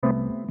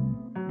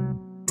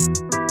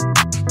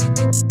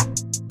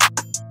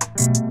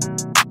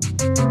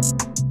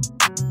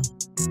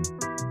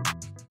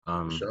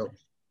Sure.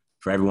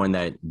 For everyone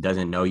that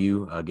doesn't know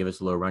you, give us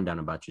a little rundown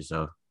about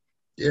yourself.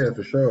 Yeah,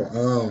 for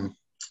sure.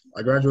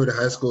 I graduated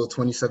high school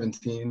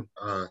 2017.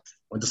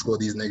 Went to school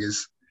with these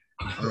niggas.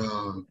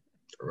 Um,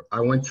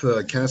 I went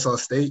to Kennesaw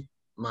State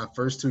my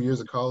first 2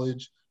 years of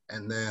college,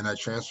 and then I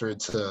transferred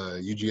to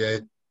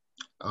UGA.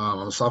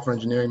 I'm a software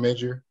engineering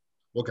major,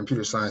 well,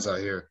 computer science out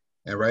here.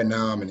 And right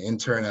now I'm an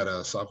intern at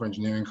a software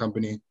engineering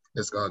company.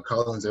 It's called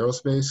Collins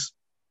Aerospace.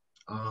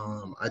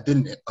 I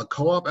did a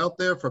co-op out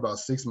there for about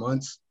 6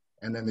 months,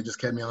 and then they just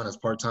kept me on as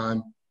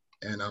part-time.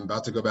 And I'm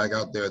about to go back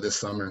out there this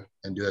summer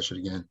and do that shit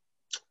again.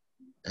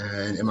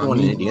 And in The my one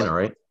in mean, Indiana, like,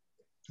 right?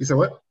 you said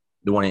what?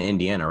 The one in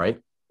Indiana, right?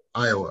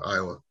 Iowa.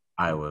 Iowa.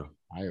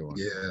 Iowa.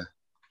 Yeah,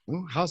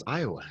 Ooh, how's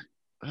Iowa?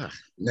 Ugh.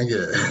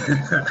 nigga,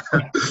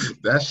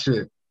 that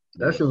shit,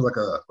 Yeah. that shit was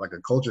like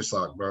a culture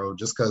shock, bro.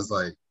 Just cause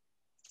like,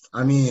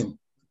 I mean,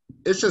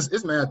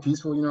 it's mad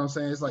peaceful, you know what I'm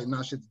saying? It's like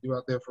not shit to do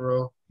out there for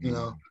real, you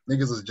know.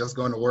 Niggas was just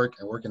going to work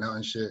and working out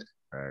and shit.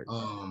 Right.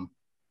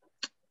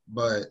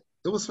 But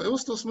it was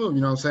still smooth,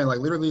 you know what I'm saying? Like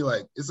literally,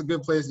 like it's a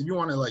good place if you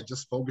want to like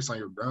just focus on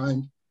your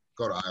grind.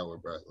 Go to Iowa,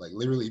 bro. Like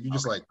literally, if you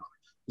just like,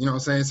 you know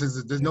what I'm saying?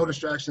 Since there's no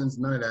distractions,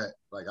 none of that.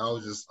 Like I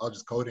was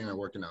just coding and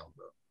working out,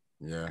 bro.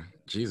 Yeah.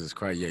 Jesus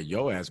Christ. Yeah,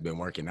 your ass been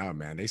working out,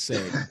 man. They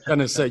said trying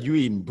to say you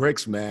eating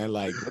bricks, man.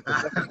 Like what the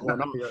fuck is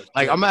going on?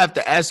 Like I'm gonna have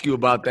to ask you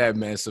about that,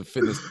 man. Some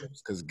fitness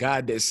tips, because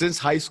God, since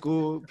high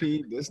school,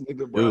 Pete, this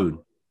nigga, bro, Dude,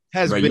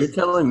 has bro, been. you're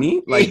telling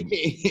me? Like,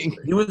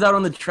 he was out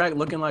on the track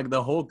looking like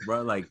the Hulk,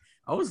 bro. Like,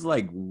 I was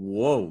like,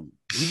 whoa.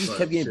 He just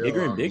kept getting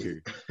bigger and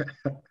bigger.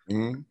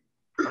 Mhm.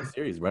 I'm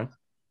serious, bro.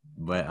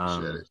 But,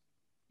 Shit.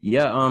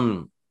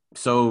 yeah,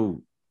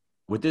 so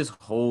with this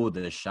whole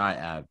the Shy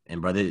app,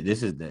 and brother,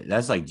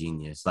 that's like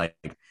genius. Like,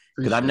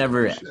 because I've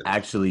never Appreciate it.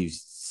 actually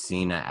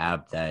seen an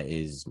app that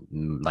is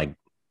like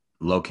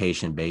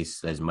location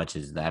based as much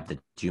as the app that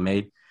you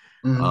made.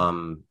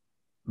 Mhm.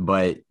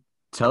 But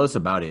tell us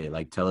about it.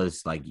 Like, tell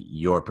us like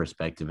your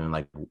perspective and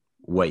like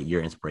what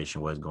your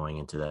inspiration was going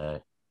into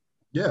that.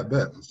 Yeah, I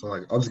bet. So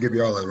like I'll just give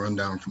you all a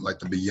rundown from like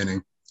the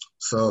beginning.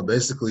 So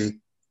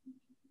basically,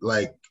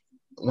 like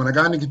when I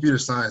got into computer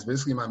science,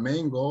 basically my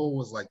main goal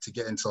was like to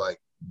get into like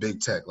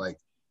big tech. Like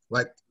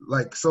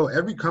so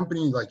every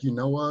company like you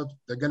know of,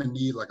 they're gonna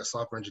need like a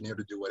software engineer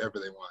to do whatever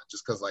they want.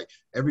 Just because like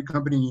every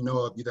company you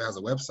know of either has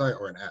a website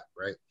or an app,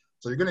 right?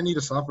 So you're gonna need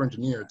a software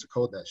engineer to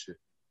code that shit.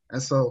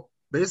 And so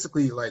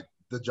basically like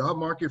the job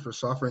market for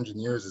software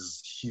engineers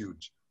is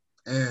huge.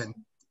 And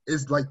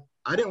it's like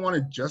I didn't want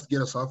to just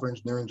get a software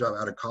engineering job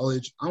out of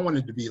college. I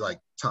wanted to be like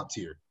top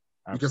tier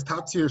because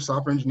top tier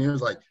software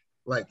engineers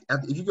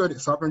if you go to a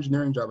software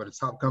engineering job at a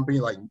top company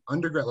like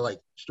undergrad, like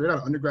straight out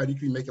of undergrad, you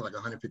could be making like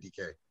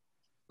 150K,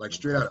 like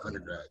straight out of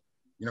undergrad.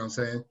 You know what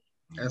I'm saying?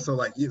 And so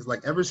like it's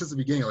like ever since the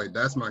beginning, like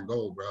that's my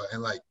goal, bro.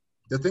 And like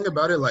the thing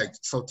about it, like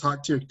so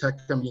top tier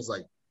tech companies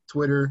like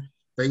Twitter,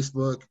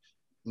 Facebook,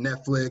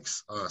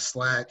 Netflix,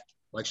 Slack,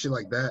 like shit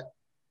like that.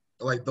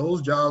 Like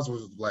those jobs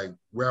was like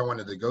where I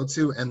wanted to go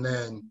to. And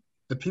then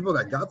the people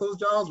that got those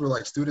jobs were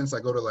like students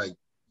that go to like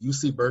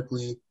UC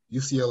Berkeley,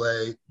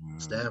 UCLA,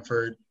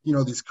 Stanford, you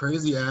know, these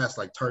crazy ass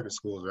like target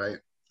schools, right?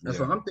 And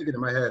so I'm thinking in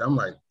my head, I'm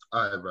like,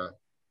 all right, bro,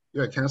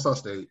 you're at Kennesaw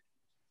State,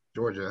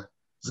 Georgia.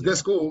 It's a good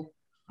school,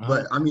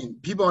 but I mean,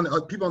 people on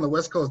the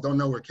West Coast don't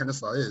know where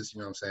Kennesaw is.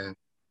 You know what I'm saying?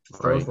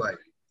 So it's like,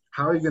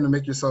 how are you going to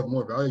make yourself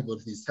more valuable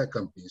to these tech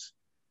companies?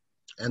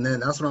 And then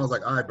that's when I was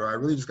like, all right, bro, I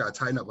really just got to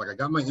tighten up. Like, I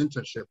got my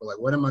internship, but like,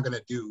 what am I going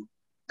to do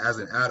as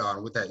an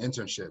add-on with that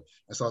internship?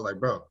 And so I was like,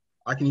 bro,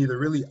 I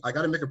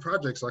got to make a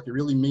project so I can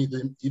really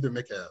either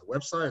make a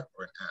website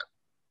or an app.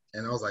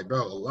 And I was like,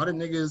 bro, a lot of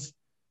niggas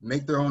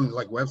make their own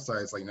like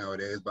websites like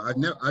nowadays, but I've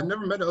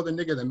never met another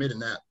nigga that made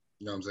an app.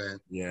 You know what I'm saying?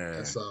 Yeah.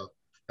 And so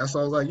that's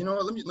why I was like, you know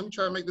what, let me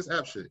try to make this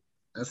app shit.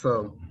 And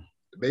so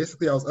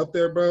basically I was up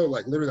there, bro.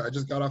 Like literally I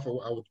would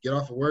get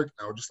off of work,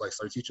 I would just like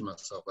start teaching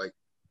myself. I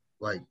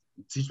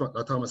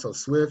taught myself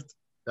Swift,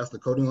 that's the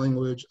coding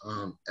language.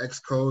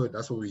 Xcode,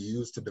 that's what we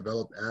use to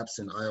develop apps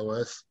in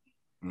iOS.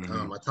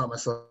 I taught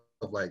myself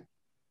like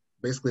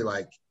basically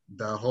like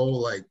the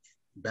whole like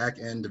back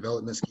end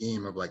development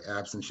scheme of like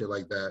apps and shit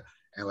like that.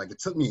 And like it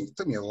took me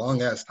a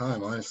long ass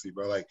time, honestly,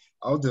 bro. Like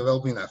I was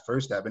developing that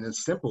first app and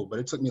it's simple, but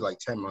it took me like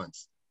 10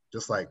 months.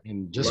 Just like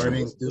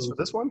learning for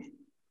this one?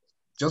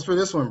 Just for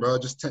this one, bro.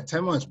 Just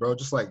 10 months, bro.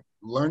 Just like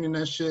learning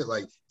that shit,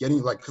 like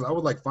getting like, cause I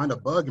would like find a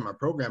bug in my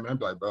program and I'd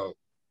be like, bro,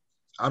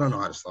 I don't know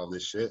how to solve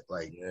this shit.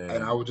 Like,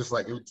 and I would just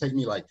like, it would take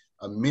me like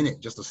a minute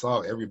just to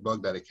solve every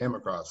bug that I came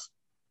across.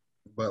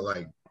 But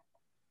like,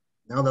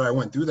 now that I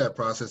went through that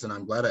process and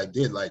I'm glad I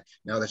did, like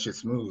now that shit's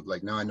smooth,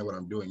 like now I know what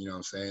I'm doing, you know what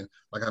I'm saying?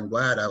 Like, I'm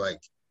glad I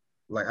like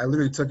I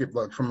literally took it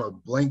like from a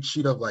blank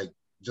sheet of like,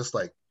 just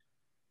like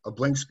a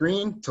blank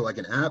screen to like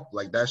an app.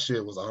 Like that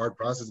shit was a hard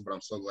process, but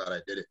I'm so glad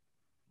I did it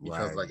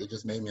because like, it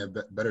just made me a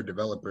better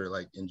developer,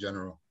 like in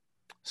general.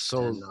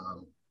 So, and,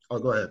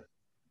 go ahead.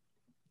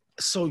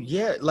 So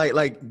yeah,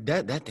 like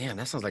that damn,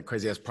 that sounds like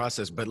crazy ass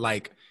process. But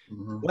like,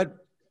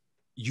 what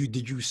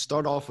did you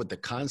start off with the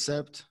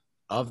concept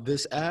of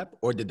this app,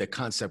 or did the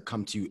concept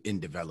come to you in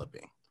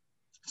developing?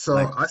 So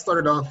Like, I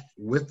started off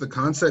with the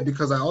concept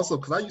because I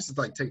used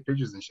to like take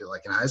pictures and shit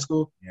like in high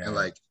school and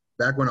like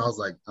back when I was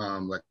like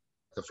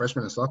the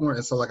freshman and sophomore.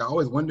 And so like I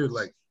always wondered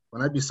like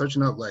when I'd be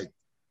searching up like,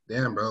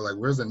 damn bro, like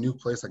where's a new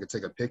place I could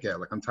take a pic at?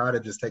 Like I'm tired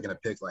of just taking a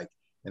pic like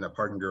in a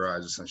parking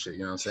garage or some shit, you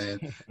know what I'm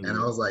saying? And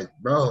I was like,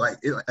 bro,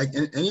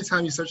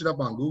 anytime you search it up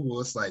on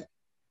Google, it's like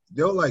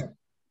they'll like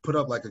put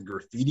up like a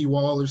graffiti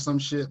wall or some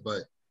shit,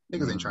 but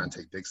niggas ain't trying to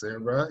take pics there,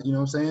 bro. You know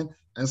what I'm saying?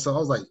 And so I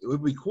was like, it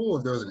would be cool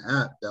if there was an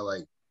app that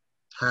like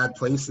had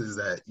places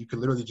that you could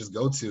literally just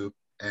go to,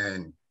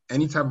 and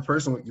any type of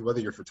person, whether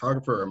you're a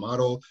photographer or a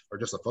model or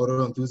just a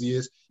photo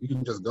enthusiast, you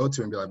can just go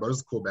to and be like, bro, this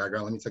is a cool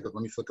background. Let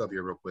me flick up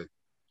here real quick.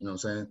 You know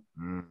what I'm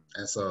saying?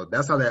 And so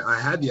that's how I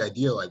had the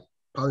idea like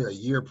probably a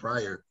year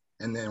prior.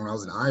 And then when I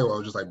was in Iowa, I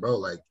was just like, bro,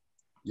 like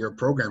you're a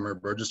programmer,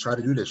 bro. Just try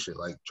to do this shit.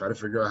 Like try to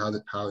figure out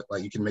how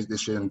like you can make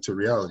this shit into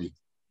reality.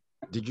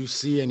 did you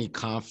see any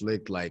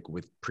conflict like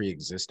with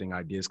pre-existing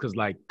ideas?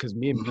 Because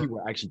me and Pete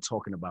were actually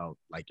talking about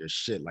like your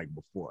shit like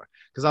before.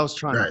 Because I was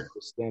trying to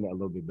understand it a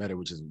little bit better,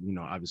 which is,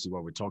 obviously why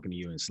we're talking to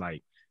you. And it's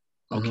like,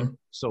 okay,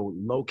 so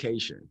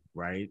location,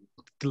 right?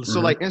 So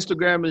like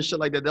Instagram and shit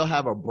like that, they'll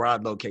have a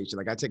broad location.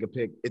 Like I take a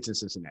pic, it's in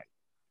Cincinnati.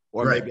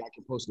 Or maybe I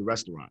can post a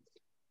restaurant.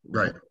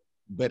 Right.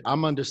 But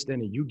I'm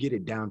understanding you get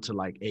it down to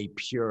like a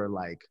pure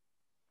like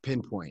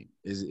pinpoint.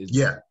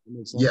 Yeah,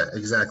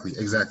 exactly.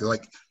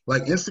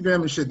 Like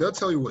Instagram and shit, they'll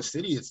tell you what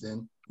city it's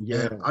in.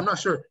 Yeah, and I'm not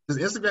sure. Does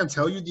Instagram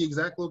tell you the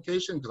exact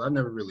location? Because I've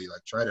never really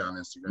like tried it on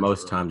Instagram.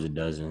 Most times it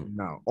doesn't.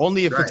 No,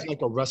 only if it's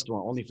like a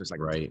restaurant. Only if it's like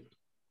right.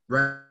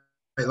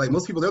 Like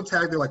most people, they'll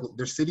tag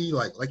their city,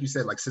 like you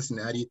said, like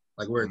Cincinnati,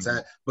 like where it's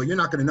at. But you're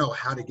not gonna know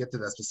how to get to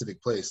that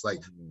specific place. Like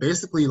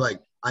basically,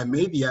 like I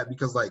made the app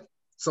because like.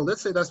 So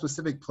let's say that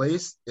specific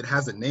place, it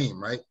has a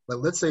name, right? Like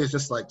let's say it's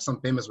just like some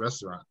famous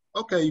restaurant.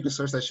 Okay, you can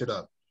search that shit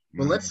up.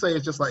 But let's say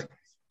it's just like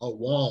a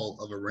wall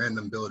of a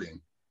random building.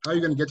 How are you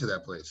going to get to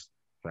that place?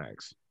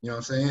 Facts. You know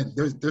what I'm saying?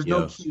 There's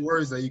no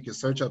keywords that you can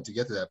search up to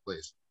get to that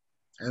place.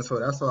 And so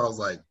that's why I was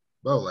like,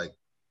 bro, like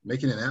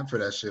making an app for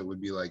that shit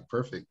would be like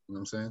perfect. You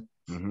know what I'm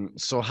saying?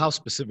 So how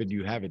specific do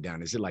you have it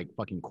down? Is it like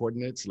fucking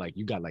coordinates? Like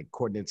you got like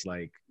coordinates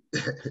like?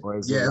 Or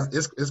is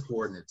it's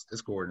coordinates.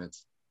 It's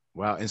coordinates.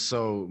 Wow. And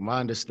so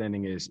my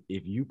understanding is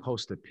if you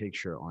post a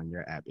picture on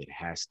your app, it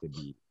has to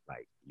be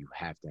like, you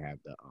have to have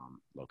the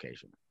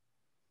location.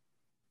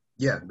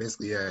 Yeah,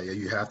 basically, yeah,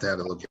 you have to have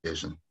the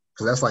location.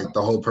 Because that's like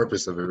the whole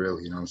purpose of it,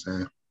 really, you know what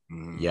I'm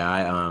saying?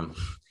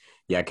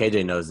 Yeah,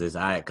 KJ knows this.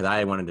 I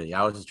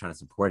was just trying to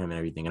support him and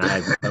everything. And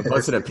I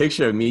posted a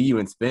picture of me, you,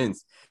 and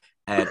Spence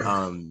at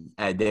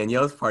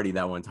Danielle's party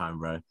that one time,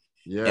 bro.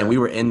 Yeah. And we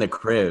were in the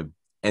crib.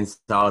 And so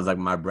I was like,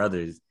 my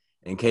brothers.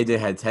 And KJ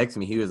had texted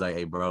me. He was like,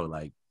 hey, bro,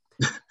 like,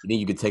 you think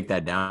you could take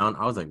that down?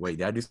 I was like, wait,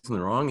 did I do something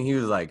wrong? And he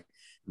was like,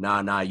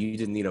 nah, you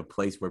just need a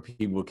place where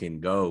people can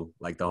go.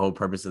 Like the whole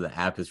purpose of the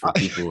app is for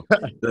people so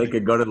they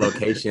could go to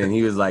location. And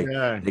he was like,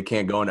 they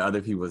can't go into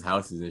other people's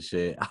houses and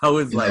shit. I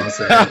was like,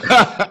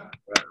 I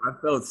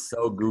felt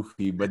so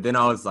goofy, but then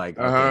I was like,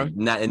 okay.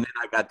 And then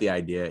I got the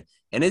idea.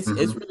 And it's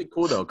really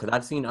cool though, because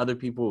I've seen other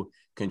people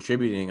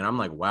contributing and I'm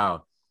like,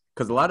 wow.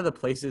 Because a lot of the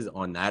places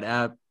on that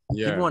app,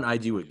 people on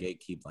IG would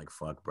gatekeep like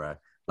fuck, bro.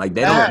 Like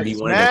they don't be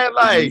one of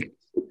like.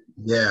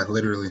 Yeah,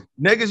 literally.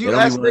 Niggas, you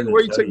ask nigga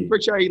where you took the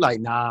picture, he like,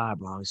 nah,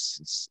 bro.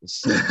 It's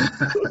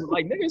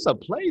like, nigga, it's a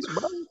place,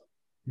 bro.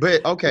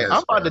 But okay,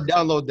 I'm about to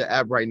download the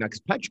app right now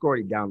because Patrick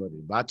already downloaded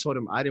it. But I told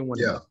him I didn't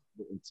want to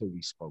do it until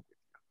we spoke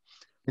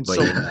with him.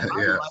 And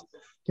so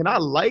can I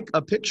like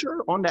a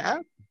picture on the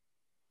app?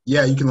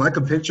 Yeah, you can like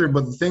a picture,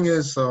 but the thing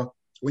is, so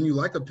when you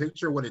like a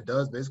picture, what it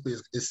does basically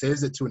is it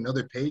saves it to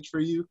another page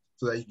for you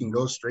so that you can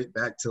go straight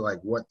back to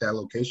like what that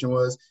location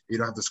was. You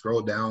don't have to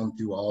scroll down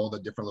through all the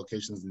different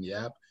locations in the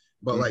app.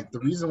 But like the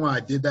reason why I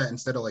did that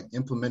instead of like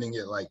implementing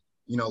it like,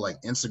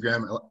 like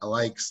Instagram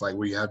likes, like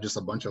where you have just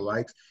a bunch of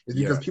likes, is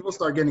because people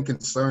start getting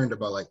concerned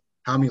about like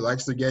how many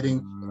likes they're getting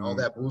and all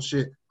that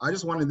bullshit. I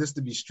just wanted this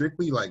to be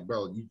strictly like,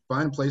 bro, you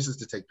find places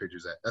to take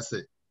pictures at. That's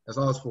it. That's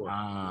all it's for.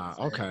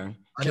 Okay.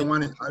 I didn't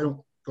want it.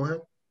 Go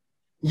ahead.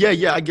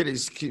 Yeah, I get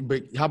it.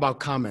 But how about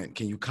comment?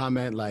 Can you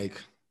comment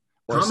like?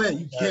 Comment,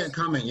 you can't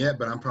comment yet,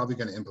 but I'm probably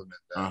going to implement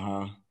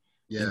that.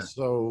 Yeah. And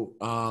so,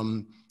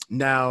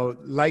 now,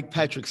 like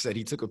Patrick said,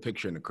 he took a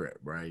picture in the crib,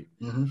 right?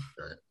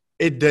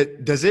 Right.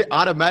 Does it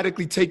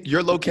automatically take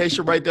your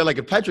location right there? Like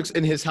if Patrick's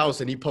in his house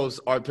and he posts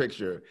our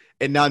picture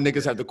and now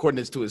niggas have the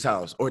coordinates to his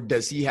house, or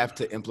does he have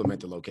to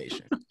implement the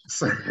location?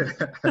 So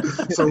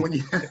when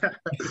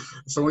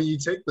you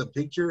take the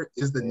picture,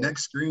 is the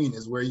next screen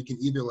is where you can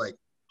either like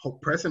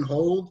press and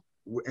hold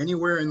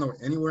anywhere in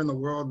the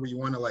world where you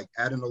want to like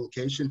add in a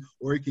location,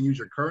 or you can use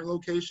your current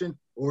location,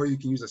 or you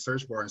can use a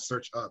search bar and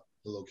search up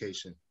the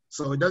location.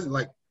 So it doesn't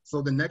like. So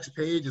the next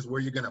page is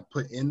where you're going to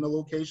put in the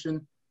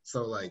location.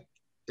 So like,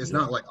 it's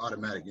not like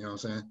automatic, you know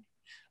what I'm saying?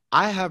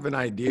 I have an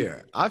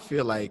idea. I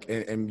feel like,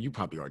 and you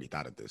probably already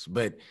thought of this,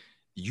 but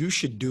you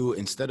should do,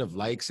 instead of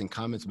likes and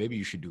comments, maybe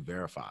you should do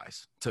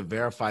verifies to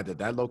verify that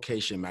that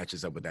location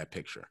matches up with that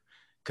picture.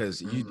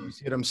 Cause you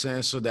see what I'm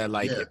saying? So that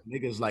like if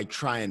niggas like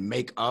try and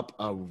make up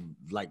a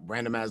like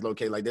random ass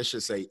location, like they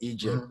should say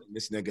Egypt,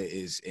 this nigga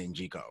is in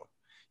Gico.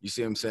 You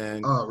see what I'm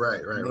saying? Oh,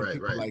 right.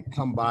 Like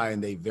come by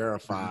and they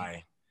verify,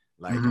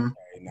 like, okay,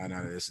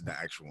 no, this is the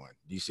actual one.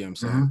 Do you see what I'm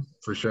saying?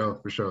 For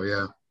sure,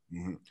 yeah.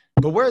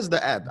 But where's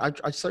the app?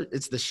 I search.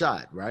 It's The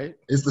Shot, right?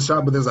 It's The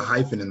Shot, but there's a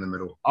hyphen in the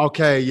middle.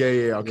 Okay,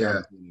 yeah. Okay.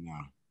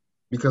 Yeah.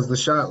 Because The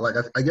Shot, like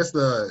I guess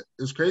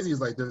it's crazy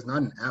is like there's not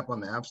an app on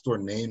the App Store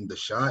named The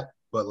Shot,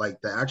 but like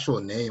the actual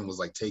name was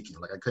like taken.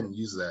 Like I couldn't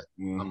use that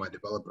on my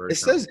developer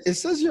account. It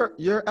says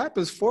your app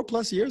is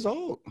 4+ years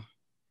old.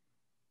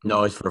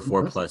 No, it's for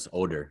 4+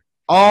 older.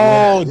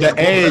 Oh, the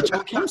age.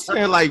 Okay, I'm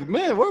saying like,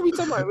 man, what are we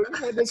talking about? We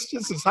had this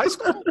shit since high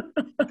school.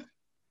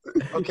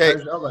 Okay. I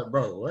was like,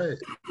 bro, what?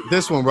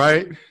 This one,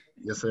 right?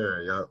 Yes,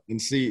 sir. Yep.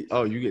 And see,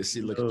 look at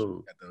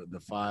you at the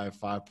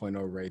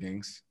 5.0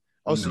 ratings.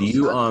 Oh, so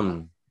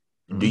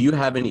do you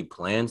have any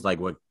plans like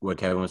what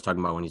Kevin was talking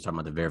about when he's talking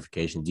about the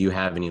verification? Do you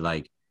have any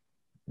like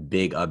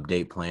big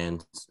update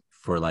plans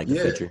for like the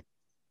future?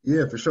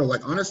 Yeah, for sure.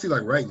 Like honestly,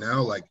 like right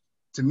now, like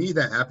to me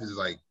that app is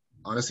like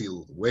honestly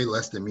way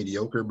less than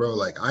mediocre, bro.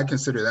 Like I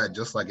consider that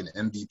just like an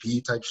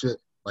MVP type shit,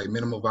 like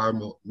minimum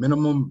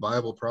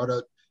viable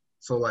product.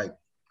 So like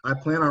I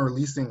plan on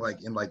releasing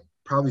like in like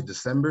probably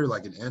December,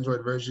 like an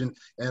Android version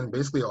and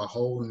basically a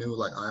whole new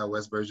like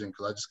iOS version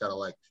because I just got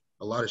like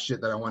a lot of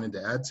shit that I wanted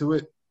to add to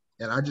it.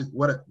 And I just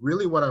why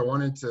I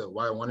wanted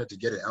to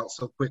get it out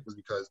so quick was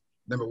because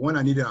number one,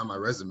 I needed it on my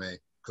resume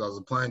because I was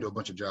applying to a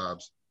bunch of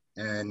jobs.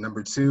 And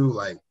number two,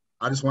 like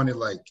I just wanted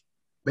like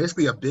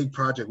basically a big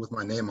project with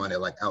my name on it,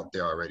 like out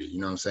there already. You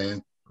know what I'm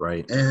saying?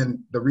 Right. And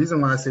the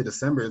reason why I say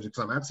December is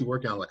because I'm actually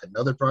working on like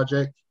another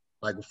project,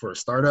 like for a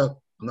startup.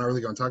 I'm not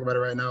really going to talk about it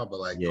right now, but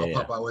like I'll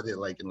pop out with it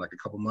like in like a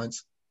couple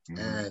months.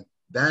 And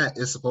that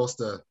is supposed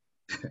to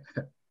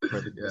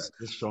just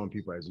showing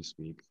people as you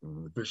speak.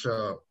 For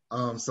sure.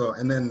 So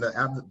and then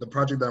the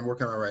project that I'm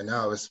working on right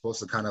now is supposed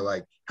to kind of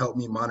like help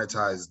me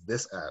monetize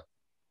this app.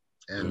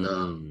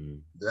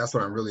 And that's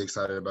what I'm really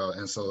excited about.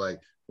 And so like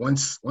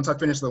once I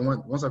finish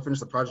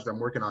the project I'm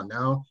working on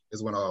now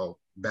is when I'll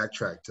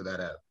backtrack to that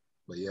app.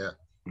 But yeah.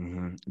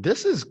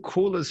 This is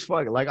cool as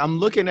fuck. Like I'm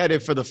looking at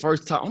it for the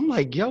first time. I'm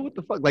like, yo, what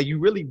the fuck? Like you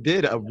really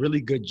did a really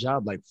good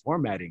job like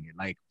formatting it.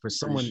 Like for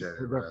someone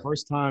for the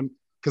first time,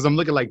 because I'm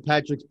looking like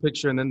Patrick's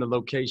picture and then the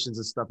locations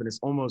and stuff, and it's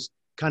almost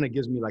kind of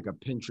gives me like a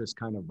Pinterest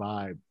kind of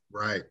vibe.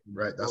 Right.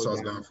 That's what I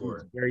was going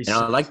for. And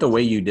I like the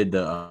way you did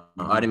the.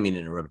 I didn't mean to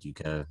interrupt you,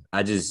 Kev.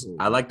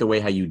 I like the way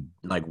how you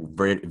like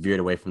veered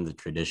away from the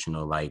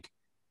traditional like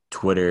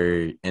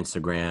Twitter,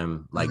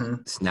 Instagram, like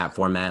Snap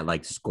format,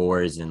 like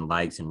scores and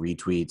likes and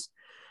retweets.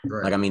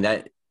 Right. Like I mean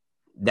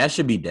that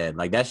should be dead.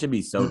 Like that should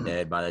be so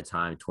dead by the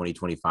time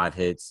 2025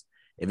 hits.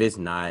 If it's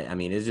not, I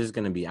mean, it's just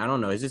gonna be. I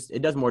don't know. It's just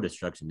it does more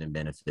destruction than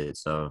benefit.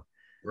 So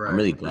I'm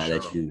really glad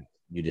that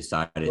you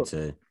decided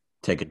to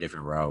take a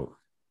different route.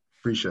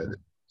 Appreciate it.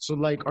 So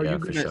like, are you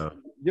gonna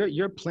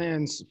your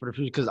plans for the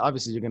future? Because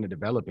obviously you're gonna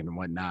develop it and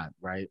whatnot,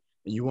 right?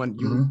 And you want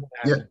to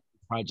have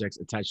projects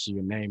attached to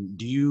your name.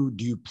 Do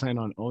you plan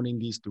on owning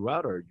these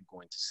throughout, or are you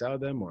going to sell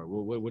them, or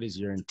what is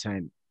your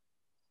intent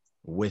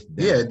with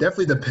them? Yeah, it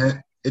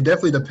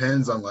definitely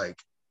depends on like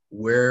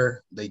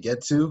where they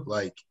get to,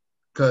 like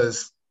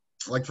because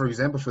like for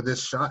example for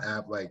this Shot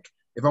app, like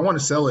if I want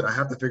to sell it I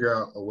have to figure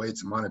out a way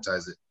to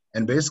monetize it,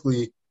 and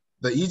basically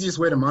the easiest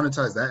way to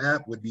monetize that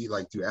app would be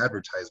like through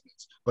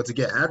advertisements. But to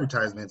get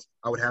advertisements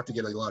I would have to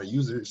get a lot of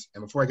users,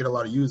 and before I get a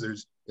lot of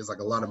users there's like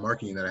a lot of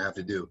marketing that I have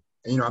to do.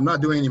 And I'm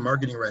not doing any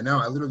marketing right now.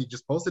 I literally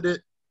just posted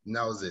it and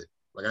that was it.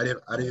 Like I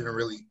didn't even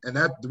really, and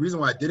that the reason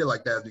why I did it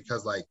like that is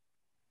because like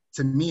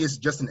to me, it's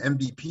just an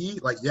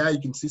MVP. Like, yeah, you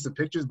can see some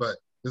pictures, but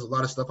there's a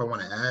lot of stuff I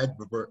want to add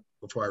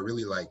before I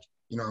really like,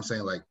 you know what I'm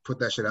saying? Like put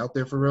that shit out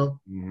there for real.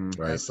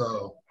 Right. And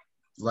so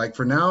like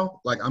for now,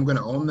 like I'm going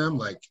to own them.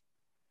 Like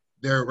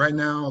they're right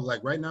now on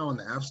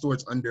the App Store,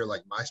 it's under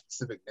like my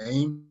specific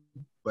name,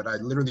 but I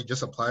literally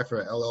just apply for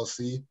an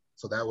LLC.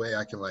 So that way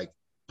I can like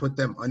put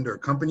them under a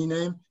company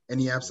name,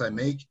 any apps I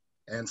make.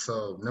 And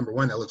so number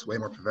one, that looks way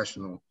more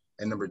professional.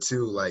 And number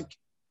two, like,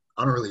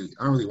 I don't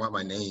really want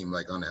my name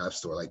like on the App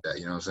Store like that.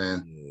 You know what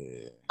I'm saying?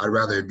 Yeah. I'd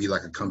rather it be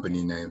like a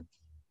company name.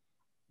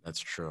 That's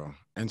true.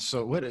 And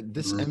so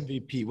this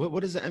MVP,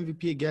 what is the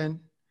MVP again?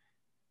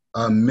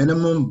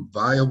 Minimum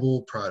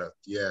viable product.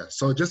 Yeah.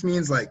 So it just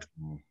means like,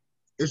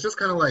 it's just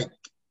kind of like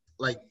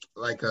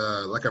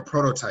a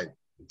prototype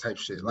type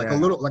shit, like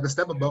a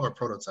step above a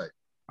prototype.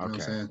 You know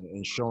what I'm saying?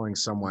 And showing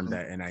someone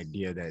that an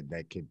idea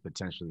that could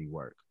potentially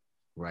work.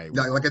 Right.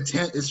 Like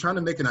it's trying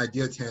to make an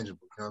idea tangible.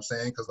 You know what I'm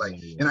saying? Because like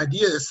an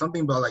idea is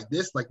something, but like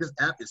this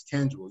app is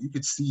tangible. You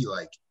could see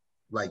like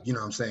you know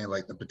what I'm saying,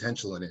 like the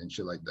potential in it and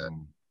shit like that.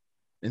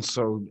 And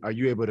so, are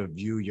you able to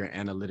view your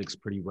analytics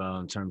pretty well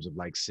in terms of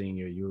like seeing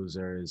your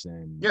users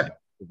and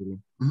activity?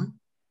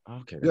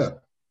 Okay. Yeah.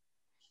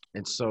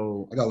 And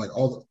so I got like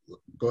all the.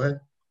 Go ahead.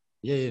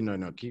 Yeah.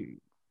 No.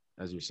 Keep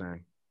as you're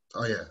saying.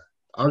 Oh yeah.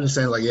 I was just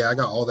saying, like, yeah, I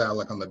got all that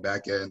like on the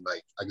back end.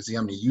 Like, I can see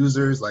how many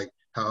users, like,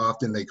 how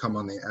often they come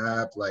on the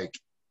app, like,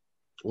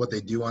 what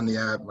they do on the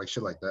app, like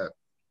shit like that.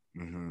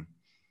 Mm-hmm.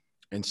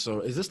 And so,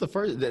 is this the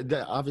first?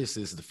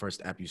 Obviously, this is the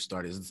first app you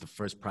started. Is this the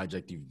first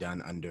project you've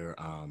done under,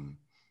 I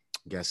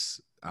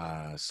guess,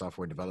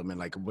 software development?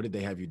 Like, what did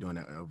they have you doing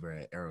over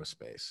at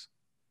Aerospace?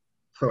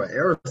 So at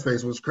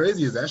Aerospace, what's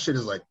crazy is that shit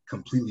is like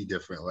completely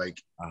different.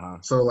 Like, Uh-huh.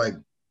 so like,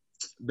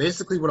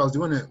 basically, what I was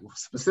doing,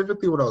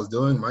 specifically what I was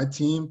doing, my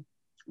team,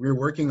 we were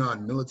working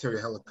on military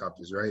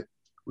helicopters, right?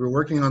 We were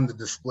working on the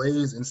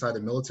displays inside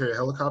the military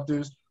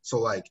helicopters. So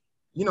like,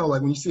 you know,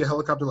 like when you see a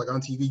helicopter like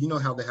on TV, you know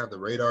how they have the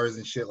radars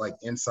and shit like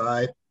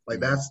inside. Like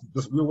that's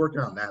just, we were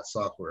working on that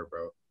software,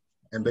 bro.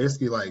 And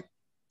basically like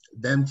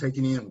them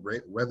taking in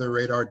weather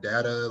radar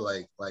data,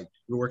 like we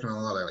were working on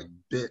a lot of like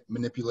bit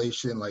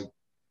manipulation, like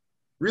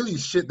really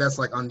shit that's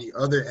like on the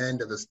other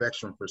end of the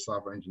spectrum for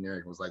software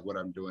engineering was like what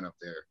I'm doing up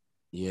there.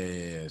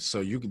 Yeah.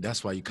 So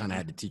that's why you kind of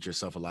had to teach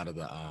yourself a lot of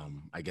the,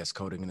 I guess,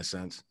 coding in a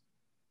sense.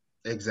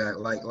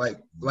 Exactly.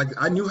 Like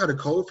I knew how to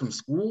code from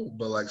school,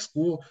 but like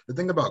school, the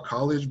thing about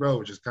college, bro,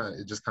 which is kind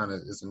of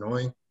is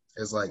annoying,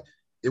 is like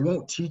it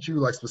won't teach you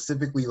like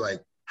specifically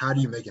like how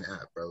do you make an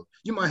app, bro.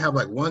 You might have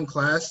like one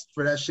class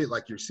for that shit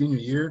like your senior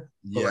year,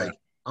 but like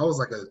I was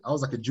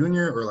like a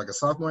junior or like a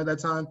sophomore at that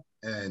time,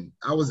 and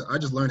I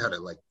just learned how to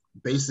like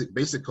basic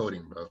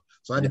coding, bro.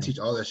 So I had to teach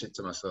all that shit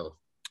to myself.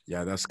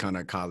 Yeah, that's kind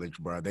of college,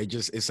 bro. I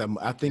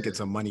think it's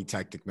a money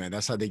tactic, man.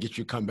 That's how they get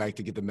you come back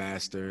to get the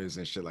masters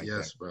and shit like that.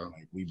 Yes, bro.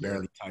 Like, we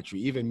barely taught you.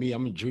 Even me,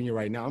 I'm a junior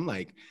right now. I'm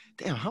like,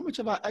 damn, how much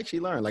have I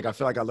actually learned? Like, I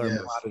feel like I learned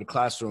more out of the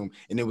classroom,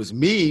 and it was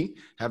me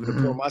having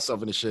to pour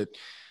myself into shit.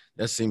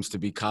 That seems to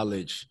be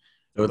college.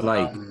 So with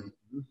like,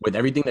 with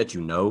everything that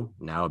you know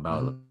now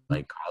about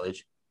like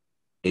college,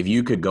 if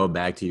you could go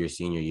back to your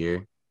senior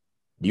year,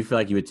 do you feel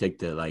like you would take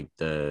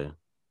the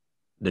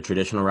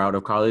traditional route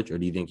of college, or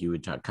do you think you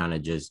would kind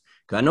of just,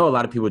 because I know a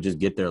lot of people just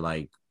get there,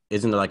 like,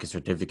 isn't there like a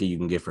certificate you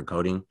can get for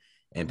coding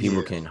and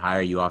people can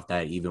hire you off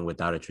that even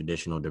without a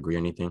traditional degree or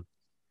anything?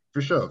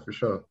 For sure.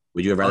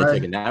 Would you have rather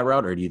taken that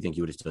route, or do you think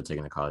you would have still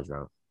taken the college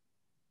route?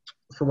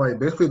 So like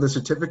basically the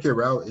certificate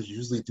route is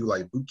usually through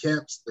like boot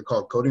camps. They're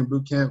called coding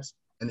boot camps.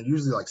 And they're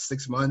usually like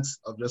 6 months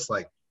of just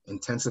like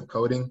intensive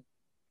coding.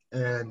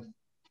 And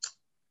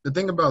the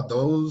thing about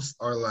those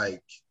are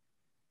like,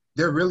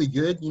 they're really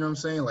good, you know what I'm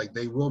saying? Like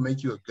they will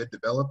make you a good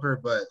developer,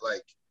 but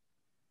like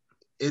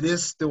it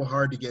is still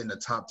hard to get into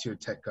top tier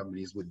tech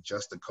companies with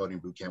just a coding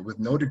bootcamp, with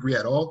no degree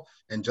at all,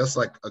 and just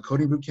like a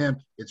coding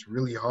bootcamp, it's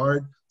really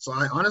hard. So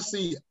I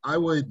honestly, I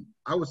would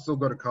still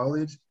go to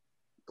college.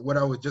 What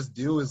I would just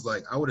do is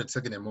like I would have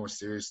taken it more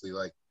seriously.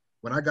 Like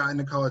when I got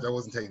into college, I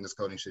wasn't taking this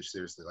coding shit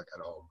seriously like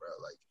at all, bro.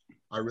 Like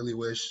I really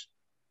wish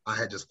I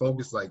had just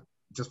focused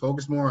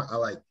more. I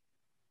like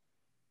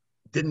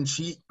didn't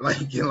cheat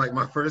like in like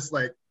my first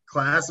like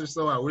class or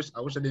so. I wish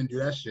I didn't do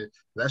that shit.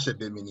 That shit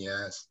bit me in the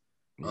ass.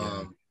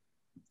 Yeah.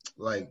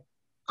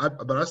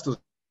 But I still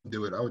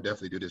do it. I would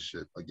definitely do this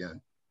shit again.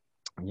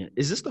 Yeah.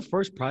 Is this the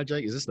first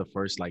project? Is this the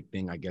first like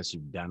thing I guess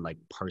you've done like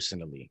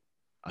personally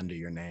under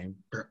your name?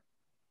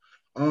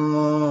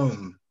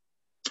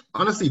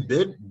 Honestly,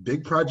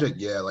 big project,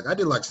 yeah. Like I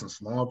did like some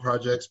small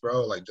projects,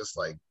 bro. Like just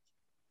like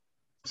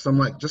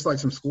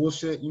some school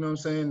shit, you know what I'm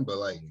saying? But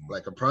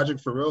like a project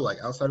for real, like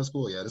outside of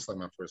school, yeah, this is like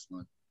my first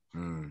one.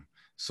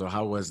 So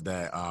how was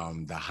that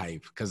the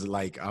hype? Because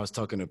like I was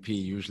talking to P,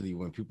 usually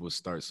when people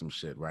start some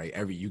shit, right?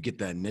 You get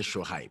the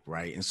initial hype,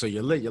 right? And so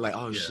you're like,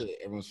 oh shit,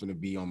 everyone's gonna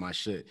be on my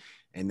shit.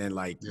 And then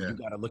like you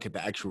gotta look at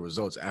the actual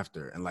results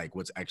after and like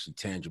what's actually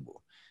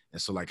tangible.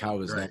 And so like how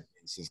was that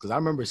instance? Because I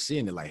remember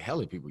seeing it like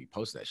hella people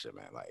post that shit,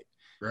 man. Like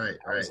right.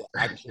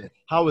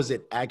 How has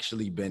it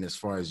actually been as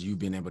far as you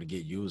being able to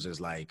get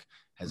users? Like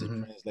has it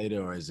translated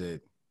or is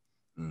it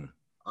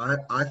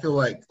I feel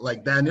like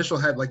that initial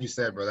hype, like you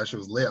said, bro, that shit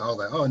was lit. I was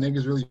like, oh,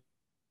 niggas really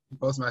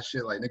post my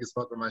shit. Like niggas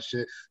fuck with my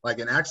shit. Like,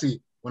 and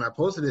actually when I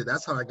posted it,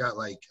 that's how I got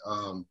like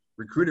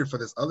recruited for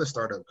this other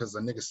startup because the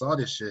niggas saw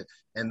this shit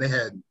and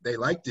they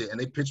liked it and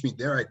they pitched me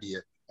their idea.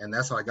 And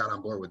that's how I got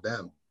on board with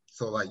them.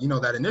 So like, you know,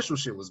 that initial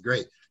shit was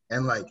great.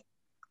 And like,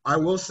 I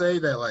will say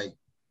that like,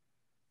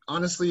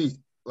 honestly,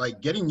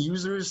 like getting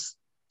users,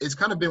 it's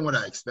kind of been what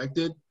I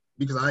expected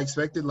because I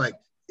expected like,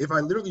 if I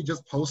literally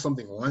just post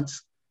something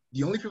once,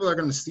 the only people that are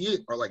going to see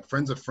it are like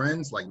friends of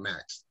friends, like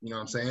Max, you know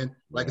what I'm saying?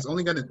 Like it's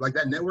only going to, like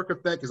that network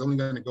effect is only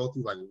going to go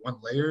through like one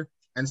layer.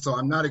 And so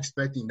I'm not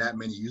expecting that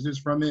many users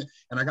from it.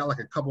 And I got like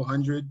a couple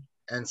hundred.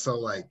 And so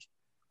like,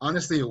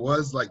 honestly, it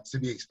was like to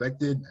be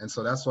expected. And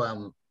so that's why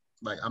I'm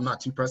not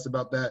too pressed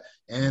about that.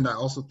 And I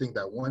also think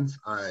that once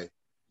I,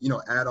 you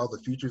know, add all the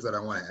features that I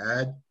want to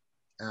add,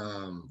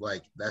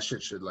 like that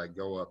shit should like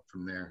go up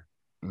from there.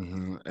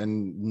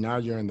 And now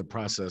you're in the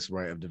process,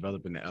 right, of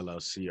developing the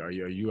LLC. Are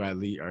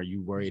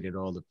you worried at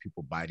all of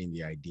people biting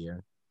the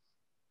idea?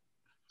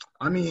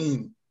 I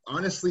mean,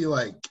 honestly,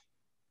 like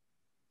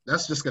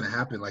that's just gonna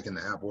happen, like in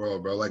the app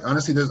world, bro. Like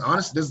honestly, there's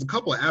a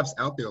couple of apps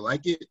out there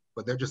like it,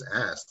 but they're just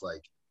ass.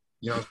 Like,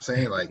 you know what I'm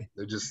saying? Like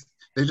they're just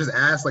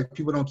ass. Like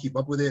people don't keep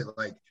up with it.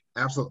 Like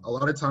a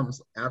lot of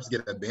times apps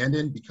get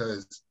abandoned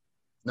because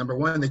number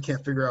one, they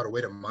can't figure out a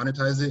way to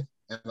monetize it.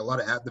 And a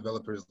lot of app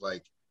developers,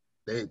 like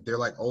they're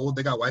like old,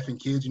 they got wife and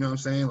kids, you know what I'm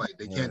saying? Like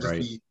they can't just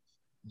be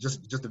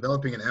just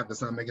developing an app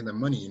that's not making them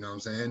money, you know what I'm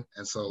saying?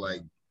 And so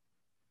like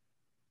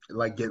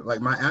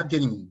my app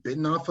getting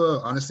bitten off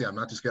of, honestly, I'm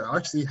not too scared. I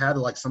actually had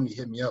like somebody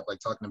hit me up like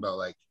talking about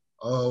like,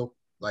 oh,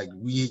 like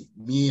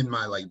me and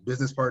my like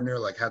business partner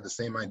like had the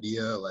same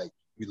idea, like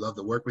we'd love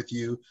to work with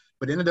you.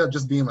 But it ended up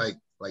just being like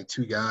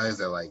two guys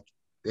that like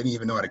they didn't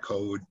even know how to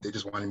code. They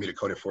just wanted me to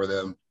code it for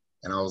them.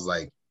 And I was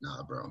like,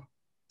 nah, bro.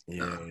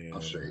 Nah,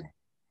 I'm straight.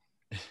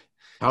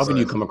 How often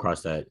do you come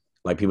across that?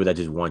 Like people that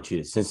just want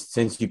you to,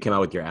 since you came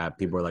out with your app,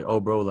 people are like, oh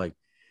bro, like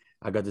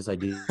I got this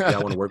idea, I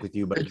want to work with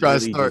you, but it's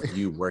really just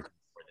you working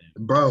for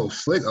them. Bro,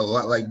 slick a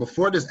lot. Like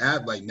before this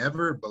app, like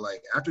never, but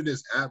like after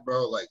this app,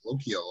 bro, like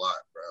low-key a lot,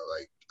 bro.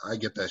 Like I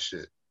get that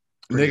shit.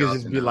 Niggas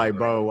just be now, like,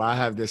 bro, I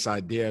have this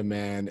idea,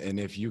 man, and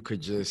if you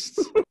could just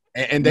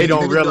and they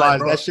don't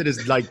realize like, that shit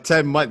is like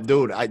 10 months,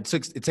 dude.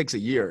 It takes a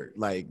year.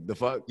 Like the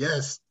fuck?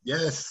 Yes,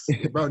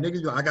 bro. Niggas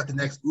be like, I got the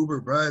next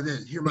Uber, bro.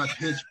 Then hear my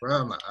pitch,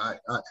 bro. I'm like,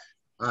 all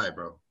right,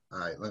 bro. All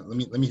right, let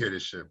me hear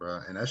this shit,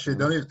 bro. And that shit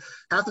don't even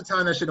half the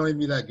time that shit don't even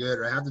be that good,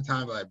 or half the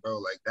time like, bro,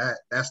 like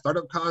that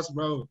startup cost,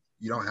 bro.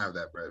 You don't have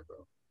that bread,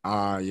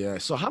 bro. Yeah.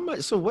 So how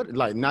much? So what?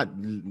 Like, not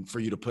for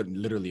you to put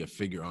literally a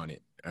figure on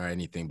it or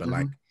anything, but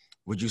like,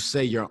 would you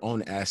say your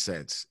own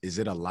assets? Is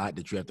it a lot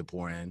that you have to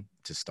pour in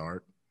to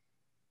start?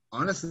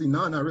 Honestly,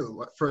 no, not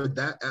really. For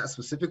that app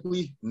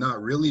specifically,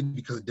 not really,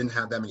 because it didn't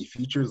have that many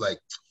features. Like,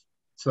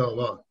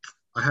 so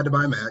I had to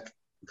buy a Mac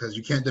because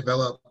you can't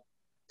develop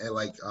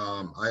like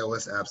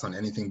iOS apps on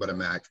anything but a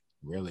Mac.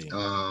 Really?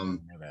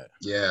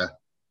 Yeah.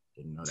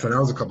 So that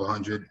was a couple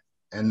hundred.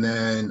 And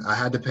then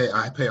I pay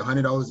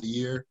 $100 a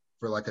year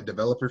for like a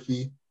developer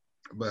fee.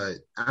 But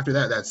after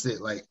that, that's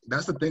it. Like,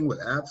 that's the thing with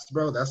apps,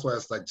 bro. That's why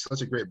it's like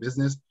such a great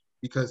business,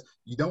 because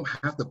you don't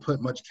have to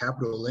put much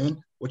capital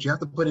in. What you have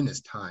to put in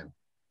is time.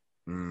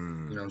 You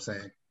know what I'm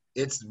saying?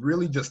 It's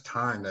really just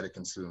time that it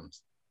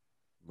consumes.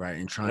 Right.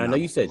 And I know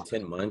you said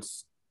 10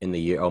 months in the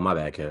year. Oh, my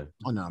bad, Kev.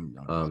 Oh,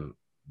 no.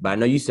 But I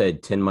know you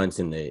said 10 months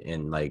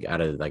in like out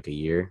of like a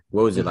year.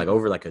 What was it, like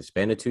over like a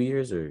span of 2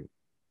 years, or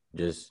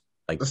just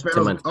like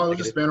 10 months? It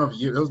was a span of a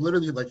year. It was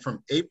literally like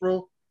from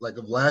April like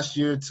of last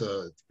year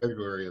to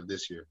February of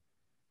this year.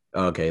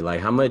 Okay,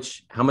 like how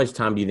much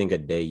time do you think a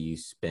day you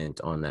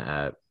spent on the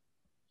app?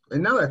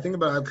 And now that I think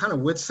about it, I kind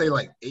of would say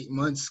like 8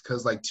 months,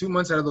 because like 2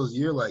 months out of those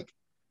year, like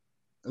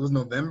it was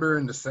November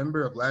and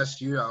December of last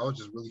year, I was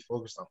just really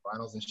focused on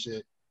finals and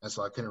shit, and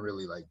so I couldn't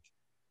really like,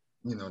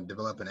 you know,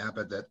 develop an app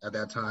at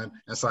that time.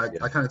 And so I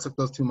kind of took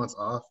those 2 months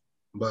off.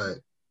 But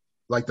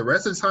like the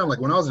rest of the time, like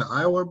when I was in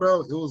Iowa,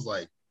 bro, it was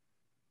like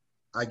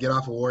I get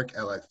off of work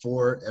at like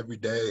 4 every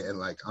day, and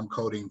like I'm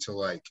coding till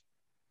like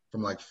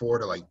from like 4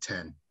 to like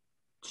 10.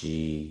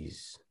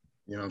 Jeez.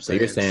 You know what I'm so saying?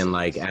 You're saying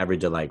like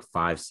average of like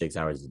 5-6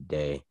 hours a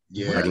day.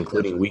 Yeah. Like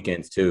including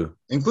weekends too.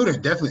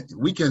 Including definitely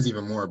weekends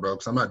even more, bro.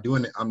 Because I'm not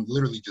doing it. I'm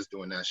literally just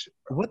doing that shit,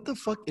 bro. What the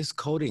fuck is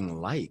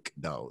coding like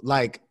though?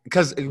 Like,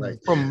 because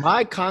from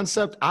my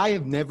concept, I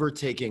have never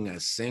taken a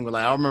single.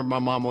 Like, I remember my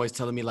mom always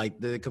telling me like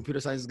the computer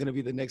science is gonna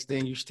be the next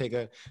thing. You should take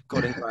a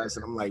coding class,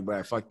 and I'm like,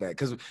 bro, fuck that.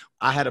 Because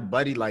I had a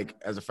buddy like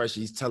as a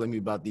freshman, he's telling me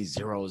about these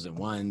zeros and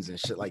ones and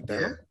shit like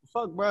that. Yeah. Like,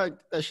 fuck, bro, get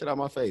that shit out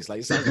my face.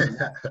 Like, it sounds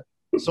like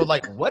so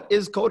like, what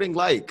is coding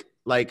like?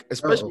 Like,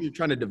 especially when you're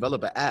trying to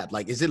develop an app.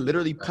 Like, is it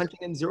literally punching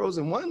in zeros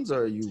and ones,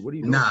 or what are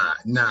you doing?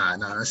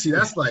 Nah. See,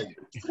 that's like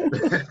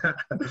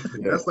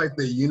that's like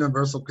the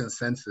universal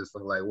consensus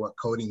of like what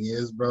coding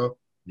is, bro.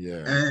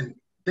 Yeah. And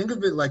think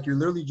of it like you're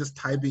literally just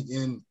typing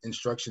in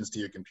instructions to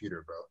your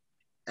computer, bro.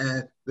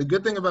 And the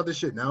good thing about this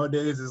shit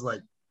nowadays is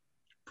like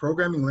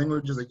programming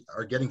languages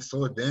are getting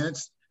so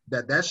advanced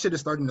that shit is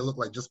starting to look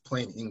like just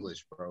plain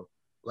English, bro.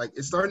 Like,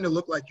 it's starting to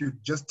look like you're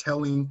just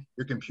telling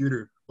your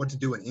computer what to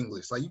do in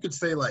English. Like, you could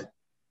say, like,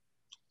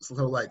 so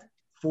like,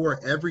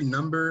 for every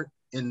number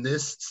in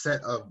this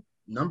set of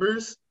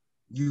numbers,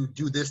 you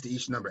do this to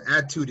each number,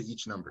 add 2 to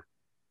each number.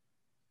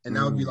 And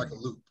that would be like a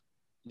loop.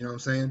 You know what I'm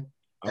saying?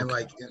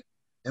 Okay.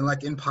 And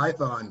like in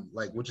Python,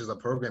 like, which is a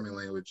programming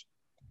language,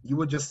 you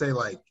would just say,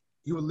 like,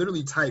 you would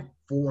literally type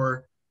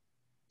for,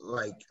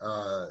 like,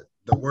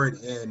 the word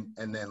in,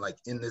 and then, like,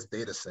 in this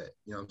data set.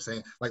 You know what I'm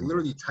saying? Like,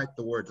 literally type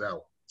the words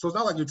out. So it's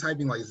not like you're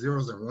typing like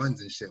zeros and ones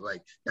and shit.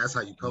 Like, that's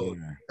how you code.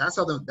 Yeah. That's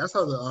how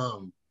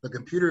the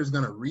computer is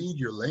gonna read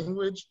your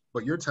language,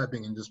 but you're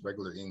typing in just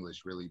regular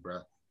English, really, bro.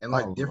 And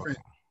like different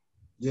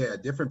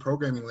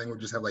programming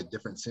languages have like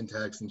different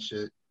syntax and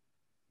shit,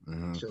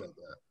 shit like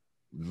that.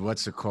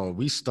 What's it called?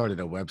 We started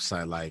a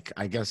website, like,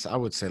 I guess I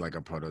would say like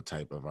a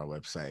prototype of our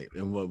website.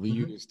 And what we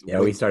used.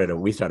 Yeah, we started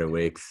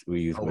Wix.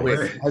 We used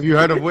Wix. Have you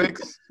heard of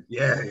Wix?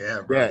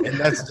 Yeah, bro. Yeah, and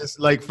that's just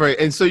like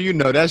and so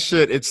that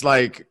shit, it's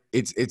like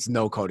it's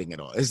no coding at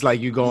all. It's like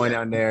you going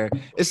on there.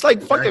 It's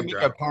like fucking make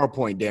a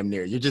PowerPoint damn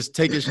near. You're just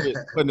taking shit,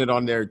 putting it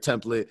on their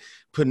template,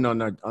 putting on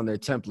their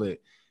template.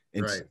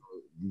 And so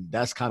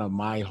that's kind of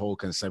my whole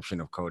conception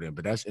of coding.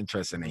 But that's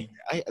interesting.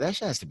 That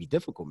shit has to be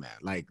difficult, man.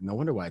 Like, no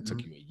wonder why it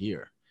took you a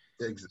year.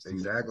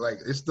 Exactly. Like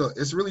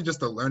it's really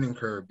just a learning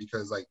curve,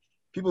 because like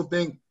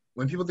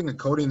when people think of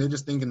coding, they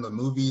just think in the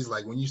movies,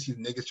 like when you see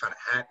niggas trying to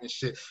hack and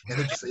shit, and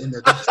they're just in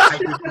there, they're just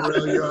typing for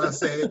real, you know what I'm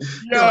saying?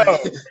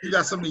 Like, you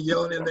got somebody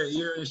yelling in their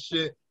ear and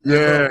shit.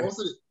 Yeah. And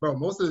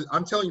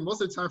I'm telling you,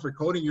 most of the time for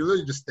coding, you're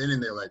really just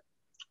standing there like,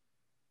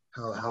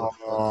 how the fuck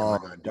am I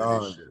gonna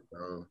do this shit,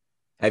 bro?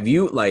 Have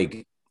you,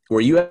 like,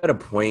 were you at a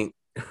point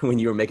when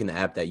you were making the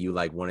app that you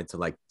like wanted to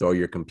like throw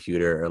your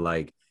computer, or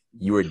like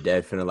you were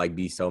dead finna like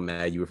be so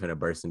mad you were finna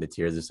burst into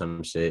tears or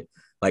some shit?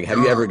 Like, have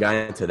you ever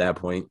gotten to that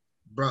point?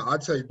 Bro, I'll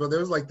tell you, bro, there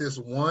was like this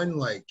one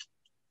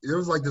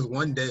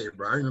day,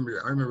 bro. I remember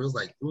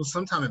it was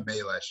sometime in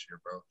May last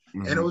year, bro.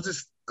 Mm-hmm. And it was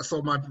just,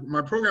 so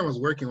my program was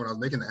working when I was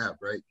making the app,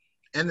 right?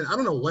 And then I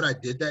don't know what I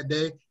did that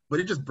day, but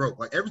it just broke.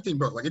 Like, everything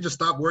broke. Like, it just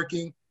stopped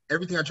working.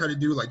 Everything I tried to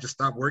do, like, just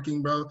stopped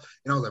working, bro.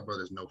 And I was like, bro,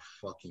 there's no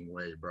fucking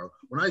way, bro.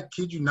 When I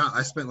kid you not,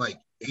 I spent like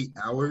 8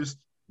 hours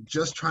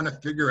just trying to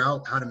figure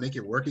out how to make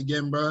it work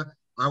again, bro.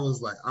 I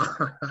was like,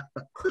 I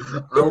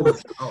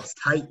was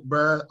tight,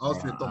 bro. I was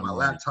gonna throw my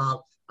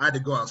laptop. I had to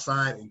go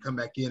outside and come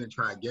back in and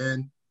try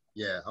again.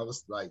 Yeah, I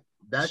was like,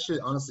 that shit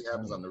honestly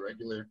happens on the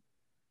regular.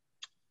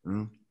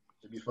 It'd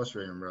be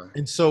frustrating, bro.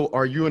 And so,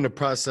 are you in the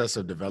process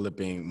of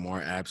developing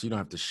more apps? You don't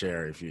have to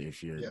share if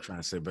you're trying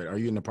to say, but are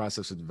you in the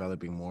process of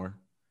developing more?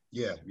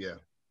 Yeah.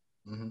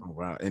 Mm-hmm. Oh,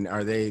 wow. And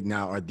are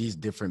these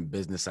different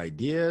business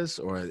ideas,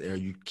 or are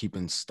you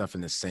keeping stuff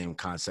in the same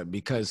concept?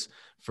 Because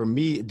for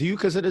me, do you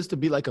consider this to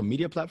be like a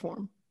media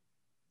platform?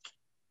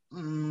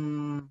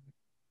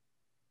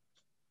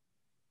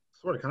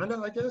 Sort of, kind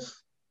of, I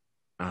guess.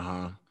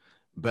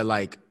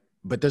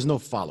 But there's no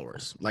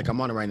followers. Like, I'm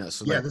on it right now.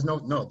 So yeah, like,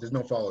 there's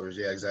no followers.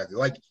 Yeah, exactly.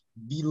 Like,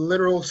 the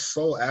literal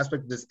sole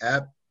aspect of this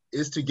app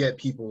is to get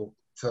people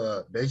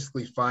to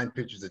basically find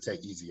pictures to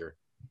take easier.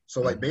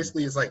 So like,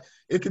 basically, it's like,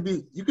 you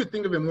could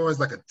think of it more as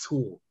like a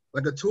tool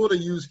to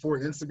use for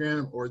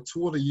Instagram, or a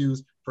tool to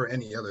use for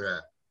any other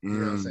app. You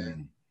know what I'm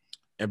saying?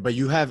 But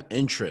you have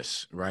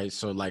interests, right?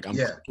 So like, I'm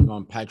clicking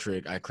on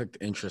Patrick. I clicked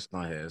interest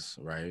on his,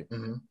 right?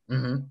 And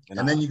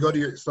then you go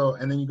to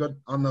and then you go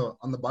on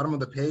the bottom of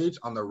the page,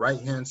 on the right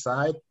hand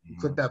side,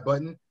 click that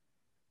button,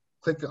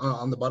 click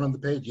on the bottom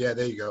of the page. Yeah,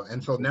 there you go.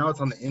 And so now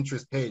it's on the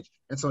interest page.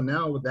 And so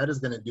now what that is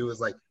going to do is,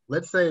 like,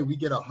 let's say we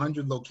get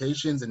 100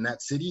 locations in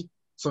that city.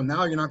 So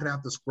now you're not going to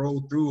have to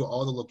scroll through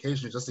all the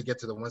locations just to get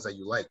to the ones that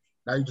you like.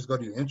 Now you just go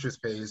to your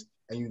interest page,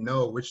 and you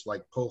know which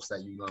like posts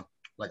that you know.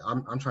 Like,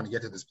 I'm trying to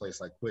get to this place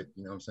like quick,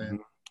 you know what I'm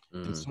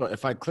saying? So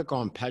if I click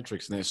on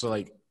Patrick's name, so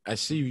like, I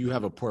see you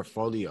have a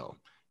portfolio.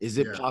 Is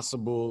it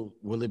possible?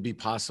 Will it be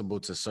possible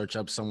to search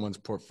up someone's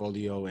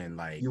portfolio and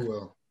like? You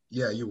will.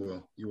 Yeah, you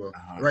will.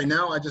 Right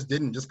now, I just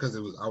didn't, just because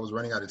I was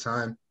running out of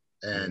time.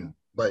 And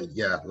but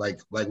yeah, like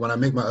when I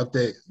make my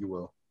update, you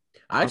will.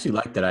 I actually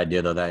like that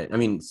idea though. That, I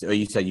mean, so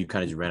you said you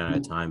kind of just ran out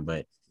of time,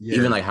 but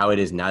even like how it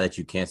is now that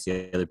you can't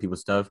see other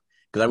people's stuff,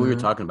 because like we were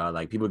talking about,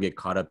 like, people get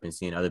caught up in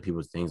seeing other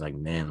people's things. Like,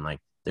 man, like,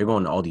 they're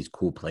going to all these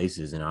cool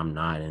places and I'm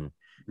not. And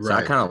so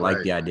I kind of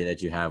like the idea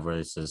that you have, where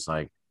it's just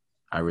like,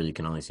 I really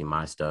can only see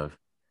my stuff.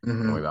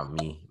 Don't worry about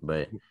me.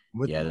 But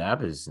yeah, the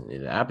app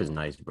is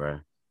nice, bro.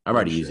 I've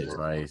already used it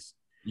twice.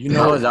 You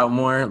know, if I was out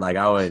more, like,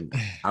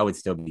 I would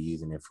still be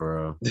using it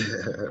for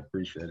real.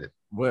 Appreciate it.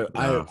 Well,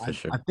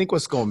 I think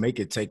what's gonna make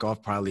it take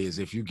off probably is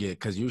if you get,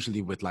 because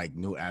usually with like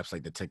new apps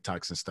like the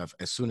TikToks and stuff,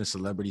 as soon as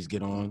celebrities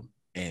get on,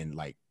 and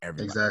like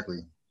everybody. Exactly.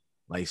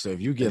 Like, so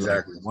if you get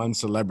like one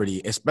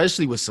celebrity,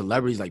 especially with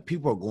celebrities, like,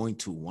 people are going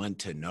to want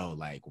to know,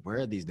 like,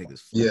 where are these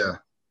niggas from? Yeah.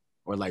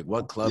 Or like,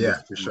 what club?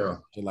 Yeah, for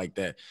sure. Shit like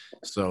that.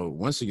 So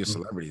once you get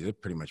celebrities, it'll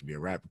pretty much be a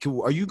wrap.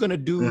 Are you gonna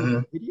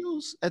do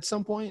videos at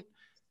some point?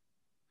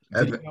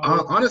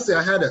 Honestly,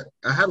 I had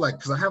like,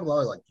 because I have a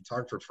lot of like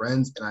photographer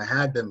friends, and I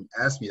had them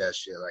ask me that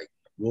shit, like,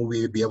 will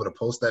we be able to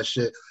post that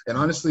shit? And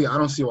honestly, I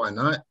don't see why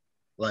not.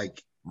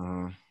 Like, you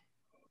know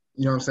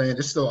what I'm saying?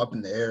 It's still up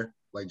in the air.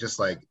 Like, just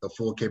like the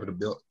full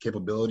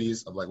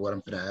capabilities of like what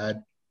I'm gonna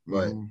add.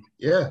 But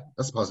yeah,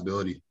 that's a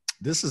possibility.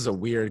 This is a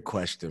weird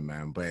question,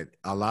 man. But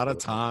a lot of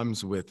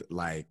times with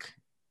like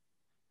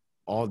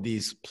all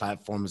these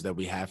platforms that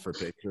we have for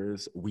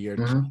pictures, weird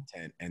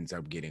content ends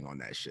up getting on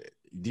that shit.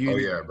 Do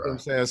you know what I'm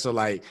saying? So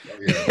like,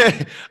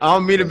 I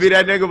don't mean to be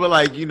that nigga, but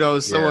like, you know,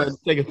 someone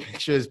take a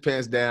picture of his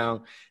pants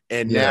down,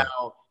 and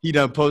now he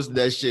done posted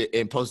that shit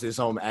and posted his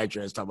home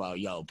address, talking about,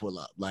 yo, pull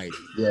up. Like,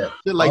 shit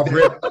like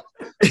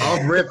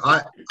Off rip,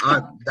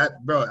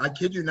 bro, I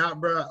kid you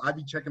not, bro. I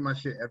be checking my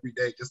shit every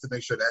day just to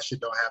make sure that shit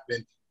don't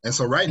happen. And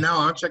so right now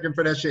I'm checking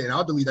for that shit, and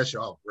I'll delete that shit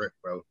off rip,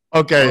 bro.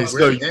 Okay,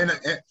 so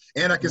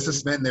and I can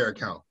suspend their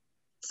account.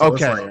 So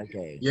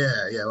okay.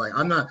 Yeah. Like,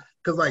 I'm not,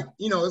 because like,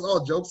 you know, it's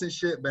all jokes and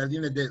shit, but at the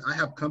end of the day, I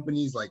have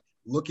companies like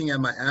looking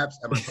at my apps,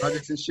 at my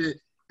projects and shit.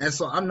 And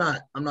so I'm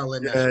not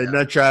letting that shit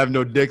not trying to have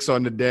no dicks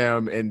on the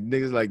damn, and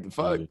niggas like, the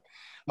fuck.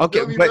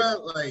 Okay,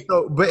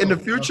 but in the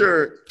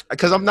future,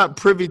 because I'm not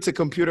privy to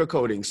computer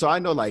coding, so I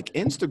know like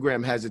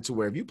Instagram has it to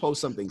where if you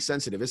post something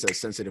sensitive, it says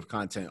sensitive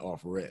content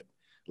off rip.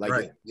 Like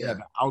right. you have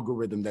an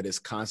algorithm that is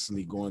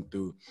constantly going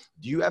through.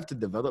 Do you have to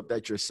develop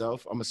that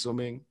yourself? I'm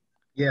assuming.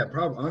 Yeah,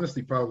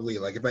 probably.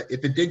 Like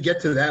if it did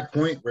get to that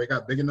point where it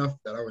got big enough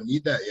that I would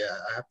need that, yeah,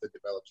 I have to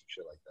develop some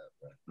shit like that,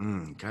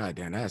 bro. God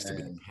damn, that has to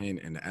be a And pain.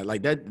 And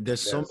like that,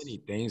 there's so yes. many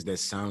things that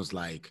sounds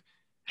like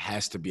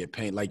has to be a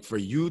pain. Like for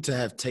you to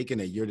have taken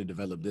a year to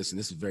develop this, and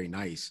this is very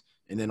nice.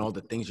 And then all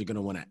the things you're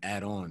gonna want to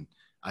add on.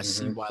 I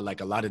see why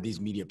like a lot of these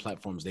media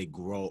platforms, they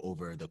grow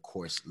over the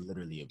course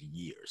literally of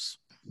years.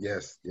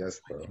 Yes, bro.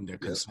 In their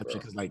conception,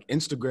 because like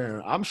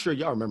Instagram, I'm sure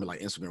y'all remember like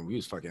Instagram, we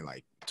was fucking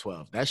like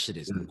 12. That shit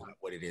is not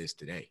what it is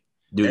today.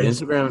 Dude,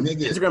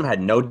 Instagram had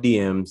no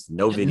DMs,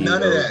 no videos,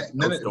 none of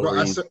that.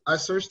 Bro, I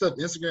searched up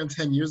Instagram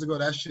 10 years ago.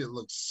 That shit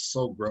looks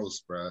so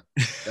gross, bro.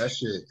 That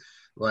shit,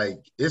 like,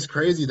 it's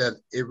crazy that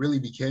it really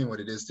became what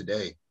it is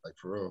today. Like,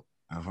 for real.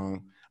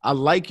 I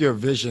like your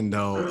vision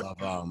though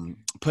of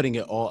putting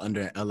it all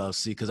under an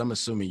LLC, because I'm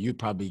assuming you'd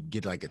probably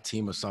get like a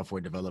team of software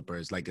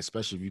developers, like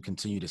especially if you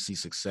continue to see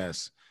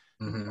success,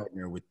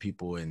 partner with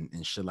people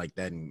and shit like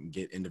that, and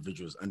get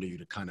individuals under you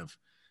to kind of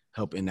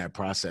help in that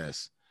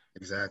process.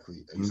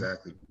 Exactly,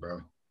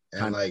 bro.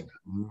 And like,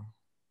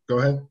 go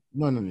ahead.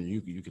 No,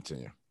 you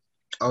continue.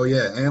 Oh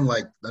yeah, and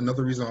like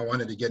another reason I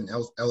wanted to get an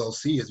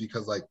LLC is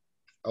because like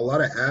a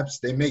lot of apps,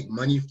 they make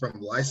money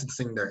from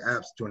licensing their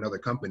apps to another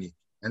company.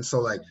 And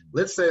so like,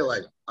 let's say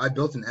like I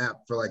built an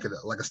app for like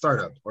a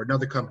startup or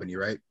another company,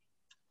 right?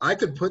 I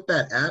could put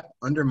that app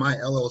under my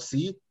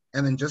LLC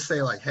and then just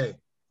say like, hey,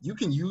 you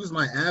can use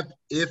my app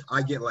if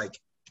I get like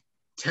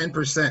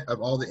 10%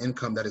 of all the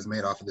income that is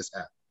made off of this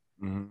app.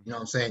 You know what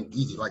I'm saying?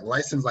 Easy, like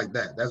license like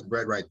that. That's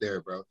bread right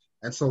there, bro.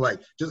 And so like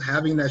just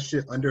having that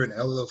shit under an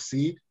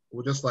LLC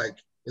will just like,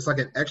 it's like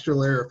an extra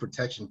layer of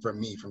protection from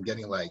me from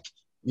getting like,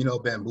 you know,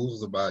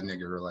 bamboozled about a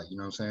nigga or like, you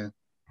know what I'm saying?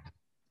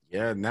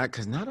 Yeah,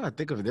 because now that I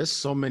think of it, there's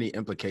so many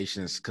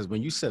implications. Because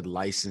when you said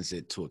license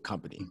it to a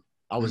company,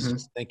 I was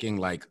just thinking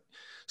like,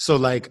 so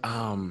like,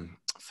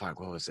 fuck,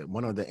 what was it?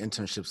 One of the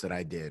internships that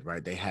I did,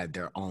 right? They had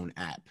their own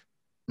app,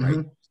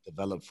 right?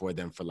 Developed for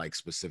them for like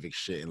specific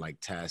shit and like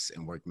tasks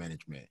and work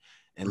management.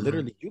 And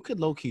literally, you could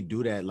low key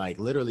do that. Like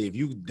literally, if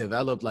you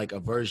developed like a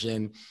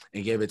version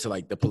and gave it to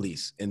like the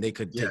police, and they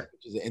could take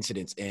pictures of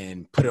incidents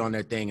and put it on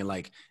their thing and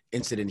like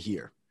incident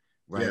here,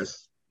 right?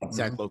 Yes.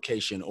 Exact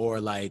location,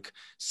 or like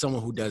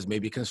someone who does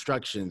maybe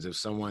constructions, if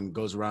someone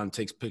goes around and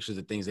takes pictures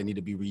of things that need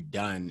to be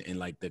redone in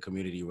like the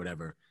community or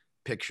whatever,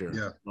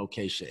 picture,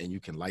 location, and you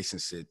can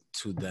license it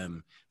to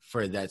them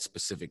for that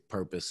specific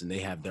purpose, and they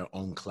have their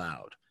own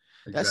cloud.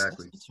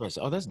 Exactly. That's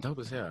interesting. Oh, that's dope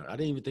as hell. I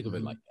didn't even think of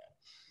it like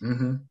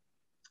that.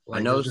 Like,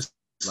 I know just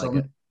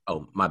like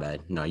oh, my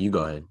bad. No, you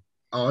go ahead.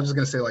 Oh, I was just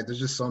gonna say like there's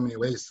just so many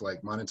ways to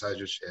like monetize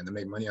your shit and to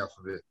make money off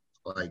of it.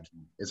 Like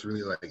it's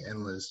really like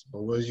endless.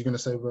 But what was you gonna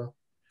say, bro?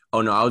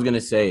 Oh no, I was gonna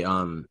say,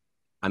 I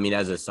mean,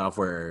 as a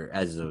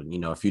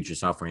future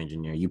software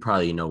engineer, you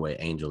probably know what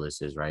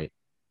AngelList is, right?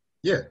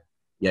 Yeah.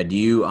 Yeah. Do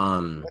you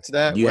what's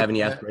that? Do you have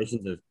any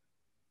aspirations of?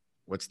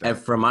 What's that?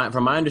 From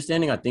my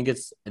understanding, I think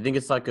it's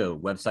like a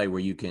website where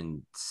you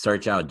can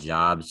search out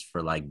jobs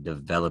for like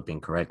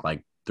developing, correct?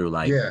 Like through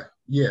like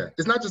yeah.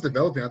 It's not just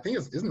developing. I think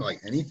isn't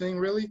like anything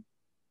really.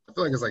 I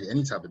feel like it's like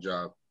any type of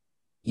job.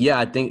 Yeah,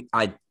 I think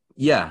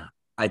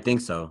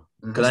so.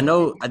 Because I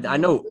know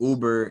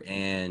Uber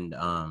and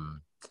I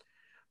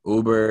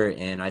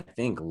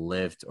think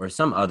Lyft or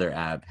some other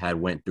app had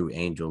went through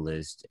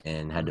AngelList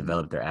and had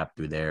developed their app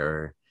through there,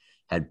 or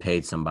had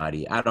paid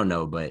somebody. I don't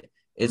know, but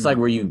it's like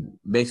where you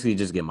basically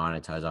just get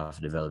monetized off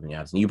of developing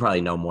apps. And you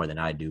probably know more than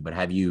I do, but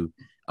have you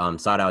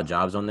sought out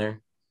jobs on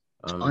there?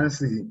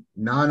 Honestly,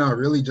 not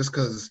really, just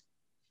because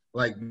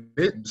like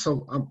let me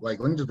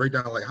just break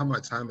down like how my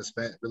time is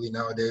spent really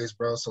nowadays,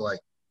 bro. So like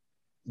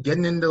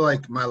getting into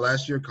like my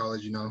last year of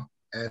college, you know.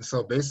 And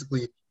so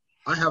basically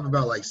I have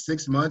about like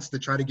 6 months to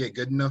try to get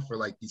good enough for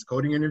like these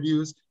coding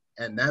interviews.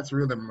 And that's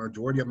really the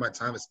majority of my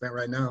time is spent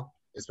right now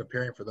is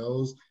preparing for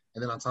those.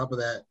 And then on top of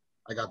that,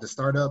 I got the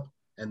startup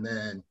and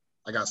then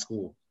I got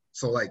school.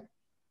 So like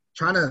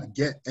trying to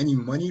get any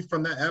money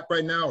from that app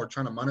right now or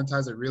trying to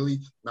monetize it,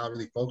 really not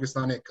really focused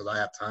on it because I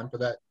have time for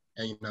that.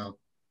 And, you know,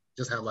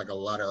 just have like a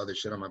lot of other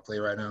shit on my plate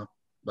right now.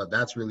 But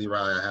that's really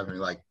why I haven't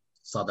like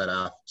sought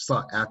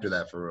after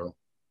that for real.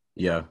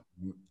 Yeah.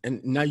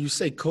 And now you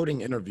say coding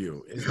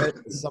interview. Is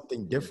that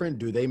something different?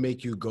 Do they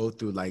make you go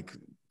through like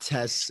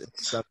tests and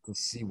stuff to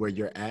see where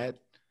you're at?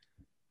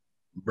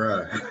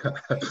 Bruh.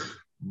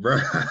 Bro,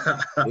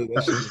 let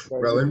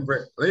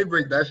me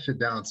break that shit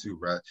down too,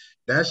 bro.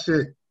 That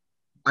shit,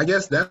 I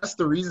guess that's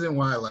the reason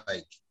why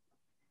like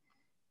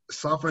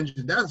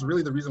that's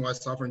really the reason why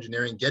software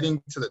engineering,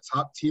 getting to the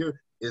top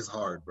tier is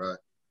hard, bro.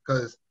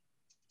 Because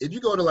if you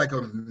go to like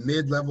a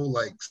mid-level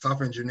like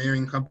software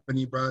engineering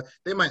company, bro,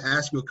 they might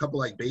ask you a couple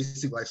like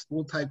basic like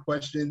school type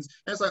questions,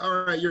 and it's like,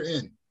 all right, you're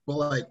in. But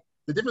like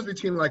the difference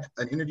between like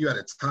an interview at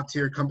a top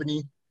tier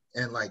company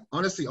and like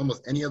honestly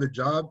almost any other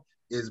job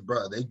is,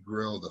 bro, they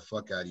grill the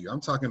fuck out of you. I'm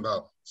talking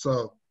about,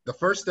 so the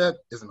first step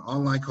is an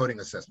online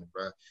coding assessment,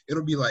 bro.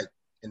 It'll be like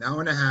an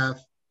hour and a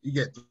half. You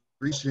get 3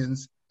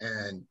 questions,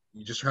 and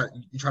you try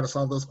to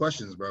solve those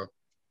questions, bro.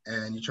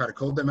 And you try to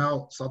code them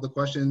out, solve the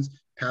questions,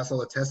 pass all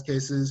the test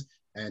cases,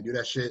 and do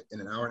that shit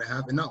in an hour and a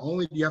half. And not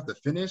only do you have to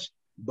finish,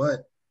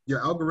 but your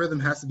algorithm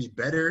has to be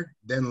better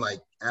than like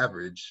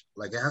average.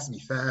 Like it has to be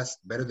fast,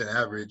 better than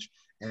average,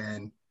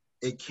 and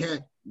it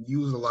can't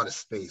use a lot of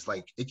space.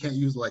 Like it can't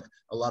use like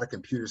a lot of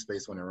computer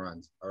space when it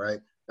runs. All right,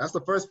 that's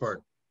the first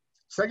part.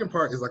 Second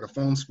part is like a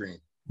phone screen.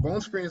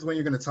 Phone screen is when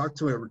you're going to talk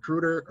to a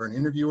recruiter or an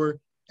interviewer,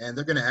 and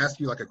they're going to ask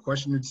you like a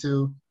question or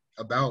two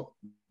about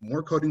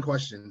more coding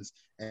questions,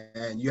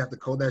 and you have to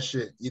code that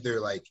shit either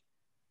like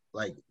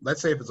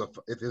let's say if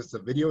it's a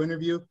video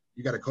interview,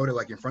 you got to code it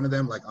like in front of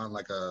them, like on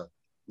like a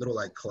little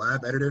like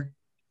collab editor,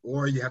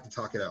 or you have to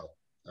talk it out.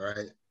 All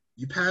right,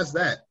 you pass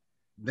that,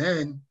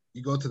 then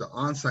you go to the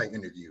on-site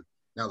interview.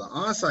 Now the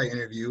on-site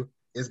interview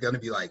is going to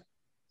be like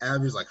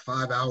average like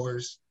 5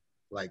 hours,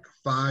 like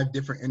 5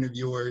 different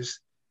interviewers,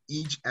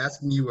 each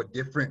asking you a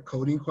different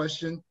coding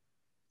question.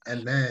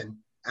 And then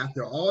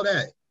after all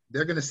that,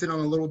 they're going to sit on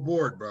a little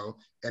board, bro,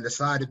 and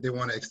decide if they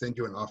want to extend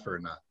you an offer or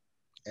not.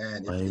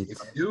 And if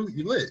you do,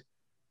 you lit.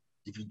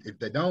 If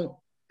they don't,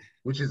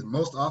 which is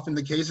most often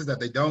the case is that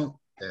they don't,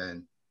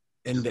 then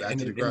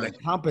the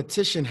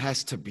competition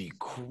has to be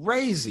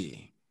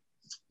crazy.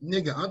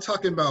 Nigga, I'm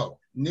talking about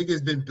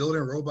niggas been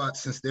building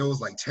robots since they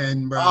was like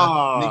 10, bro.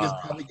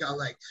 Niggas probably got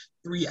like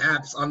 3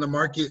 apps on the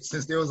market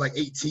since they was like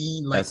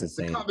 18. Like that's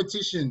insane. The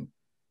competition,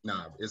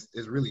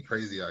 it's really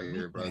crazy out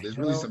here, bro. There's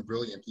really some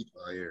brilliant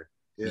people out here.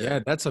 Yeah,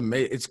 that's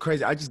amazing. It's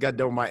crazy. I just got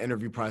done with my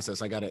interview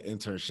process. I got an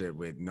internship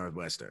with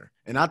Northwestern,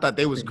 and I thought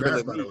they was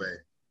grilling me. By the way.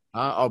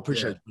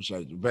 Appreciate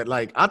you. But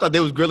like, I thought they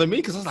was grilling me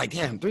because I was like,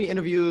 damn, 3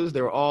 interviews.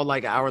 They were all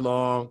like an hour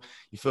long.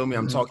 You feel me?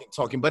 I'm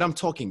talking, but I'm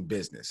talking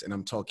business, and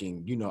I'm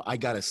talking, I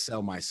got to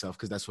sell myself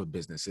because that's what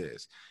business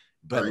is.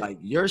 But like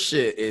your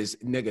shit is,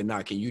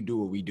 nigga, can you do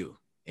what we do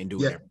and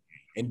do it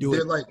and do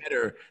it like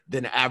better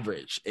than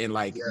average and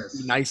like be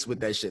nice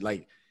with that shit.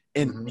 Like,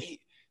 and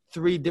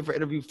 3 different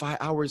interviews, 5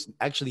 hours,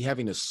 actually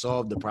having to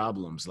solve the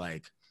problems.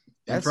 Like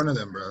in front of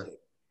them, bro.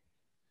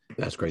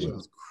 That's crazy.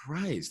 Jesus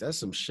Christ, that's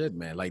some shit,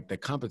 man. Like the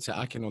competition,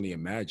 I can only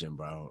imagine,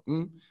 bro.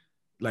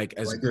 Like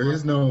there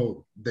is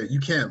no that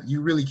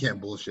you really can't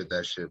bullshit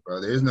that shit,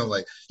 bro. There is no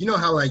like,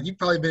 how like you've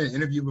probably been in an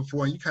interview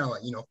before and you kind of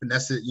like,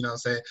 finesse it, you know what I'm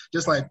saying?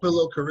 Just like put a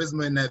little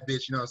charisma in that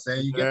bitch, you know what I'm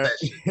saying? You get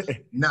that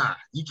shit. Nah,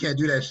 you can't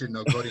do that shit in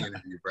no coding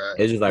interview, bro.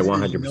 It's just like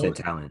 100%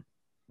 talent.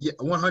 Yeah,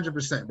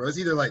 100%, bro. It's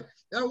either like,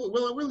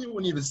 well, I really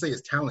wouldn't even say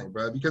it's talent,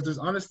 bro, because there's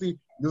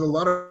a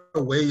lot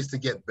of ways to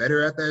get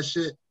better at that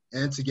shit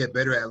and to get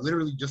better at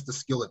literally just the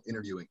skill of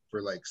interviewing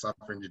for like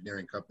software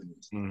engineering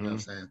companies. You know what I'm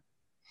saying?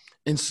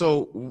 And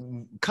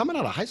so coming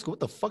out of high school, what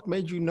the fuck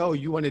made you know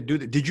you want to do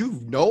that? Did you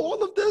know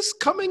all of this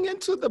coming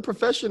into the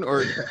profession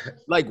or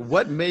like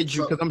what made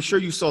you, because I'm sure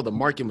you saw the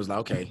market was like,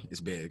 okay,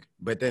 it's big.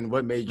 But then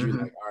what made you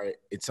like, all right,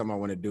 it's something I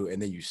want to do. And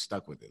then you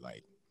stuck with it. Like,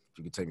 if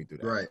you could take me through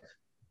that. Right.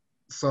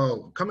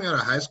 So coming out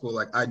of high school,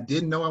 like I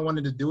did know I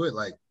wanted to do it.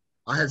 Like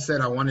I had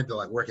said I wanted to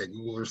like work at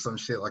Google or some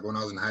shit like when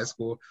I was in high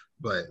school,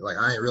 but like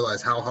I didn't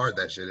realize how hard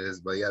that shit is.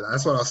 But yeah,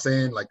 that's what I was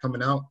saying, like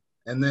coming out.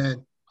 And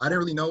then I didn't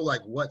really know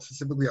like what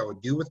specifically I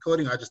would do with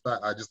coding. I just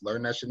thought I just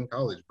learned that shit in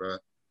college, bro.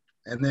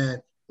 And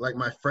then like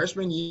my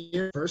freshman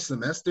year, first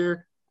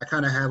semester, I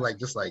kind of had like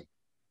just like,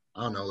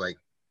 I don't know, like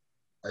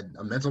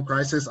a mental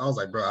crisis. I was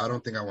like, bro, I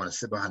don't think I want to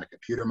sit behind a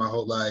computer my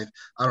whole life.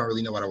 I don't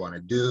really know what I want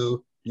to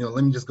do.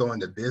 Let me just go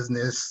into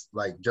business,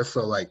 like just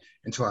so like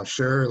until I'm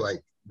sure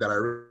like that I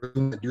really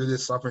want to do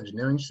this software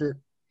engineering shit.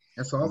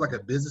 And so I was like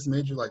a business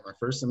major like my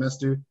first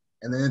semester.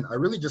 And then I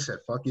really just said,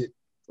 fuck it.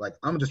 Like,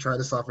 I'm gonna just try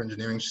the software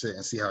engineering shit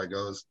and see how it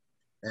goes.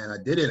 And I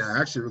did it, and I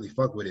actually really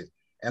fucked with it.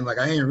 And like,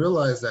 I didn't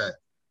realize that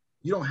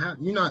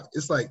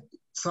it's like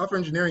software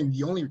engineering,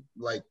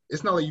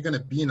 it's not like you're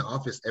gonna be in the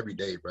office every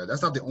day, bro.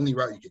 That's not the only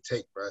route you could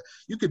take, bro.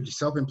 You could be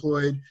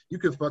self-employed. You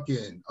could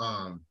fucking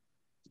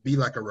be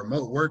like a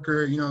remote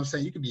worker. You know what I'm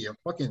saying? You could be a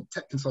fucking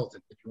tech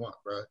consultant if you want,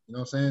 bro. You know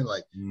what I'm saying?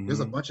 Like,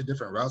 there's a bunch of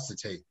different routes to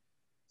take.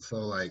 So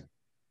like,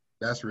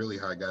 that's really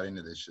how I got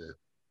into this shit.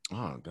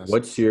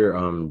 What's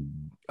your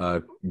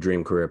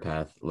dream career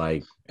path?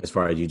 Like, as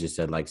far as you just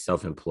said, like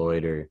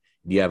self-employed, or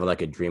do you have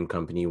like a dream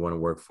company you want to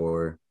work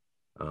for?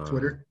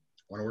 Twitter.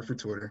 I want to work for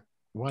Twitter.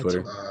 Why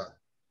Twitter?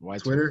 Why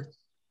Twitter?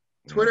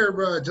 Twitter,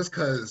 bro. Just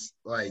cause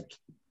like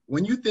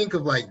when you think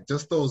of like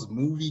just those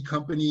movie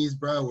companies,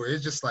 bro, where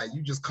it's just like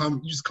you just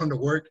come to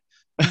work,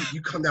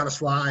 you come down a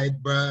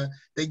slide, bro.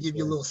 They give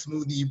you a little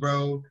smoothie,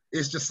 bro.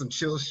 It's just some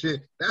chill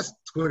shit. That's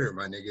Twitter,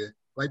 my nigga.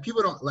 Like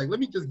people don't like. Let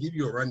me just give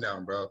you a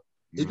rundown, bro.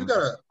 If you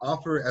got an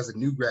offer as a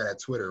new grad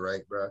at Twitter,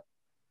 right, bro?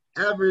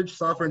 Average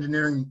software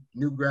engineering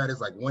new grad is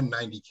like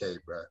 $190K,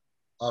 bro.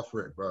 Off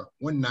rip, bro.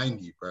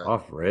 190, bro.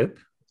 Off rip?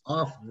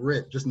 Off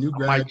rip. Just new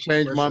grad. I might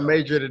change my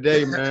major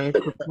today, man.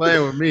 Quit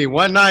playing with me.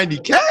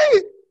 190K?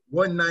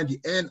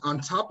 190. And on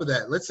top of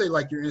that, let's say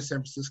like you're in San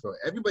Francisco.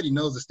 Everybody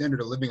knows the standard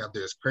of living out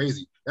there is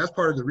crazy. That's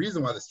part of the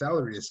reason why the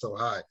salary is so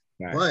high.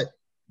 Nice. But,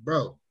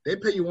 bro, they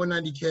pay you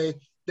 190K.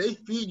 They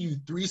feed you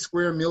 3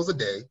 square meals a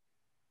day.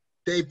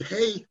 They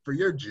pay for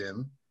your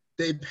gym.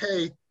 They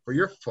pay for for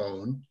your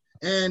phone,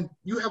 and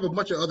you have a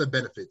bunch of other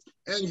benefits,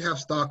 and you have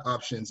stock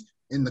options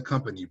in the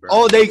company, bro.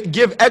 Oh, they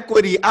give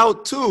equity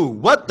out too.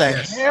 What the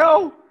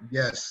hell?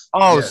 Yes.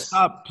 Oh, yes.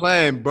 Stop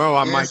playing, bro.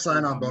 I might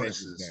sign on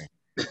bonuses.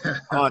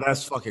 Oh,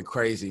 that's fucking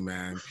crazy,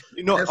 man.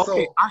 You know,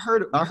 okay, I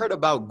heard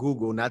about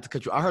Google, not to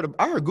cut you. I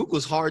heard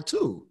Google's hard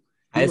too.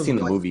 I had seen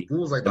the movie.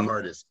 Google's like the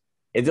hardest.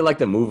 Is it like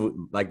the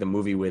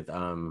movie with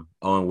Owen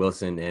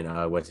Wilson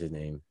and what's his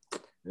name?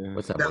 Yeah.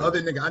 What's that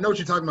other nigga? I know what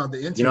you're talking about. The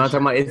internship. You know what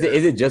I'm talking about?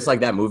 Is it just like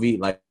that movie,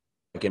 like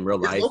in real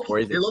life? Or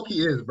is it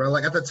low-key is, bro.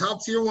 Like at the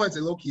top tier ones,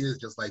 it low-key is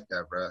just like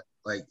that, bro.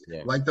 Like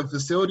the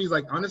facilities,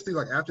 like honestly,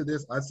 like after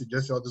this, I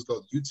suggest y'all just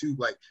go to YouTube,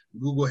 like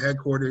Google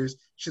headquarters,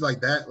 shit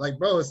like that. Like,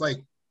 bro, it's like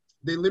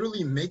they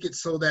literally make it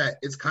so that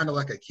it's kind of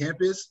like a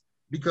campus,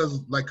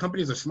 because like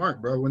companies are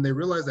smart, bro. When they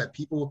realize that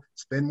people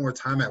spend more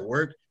time at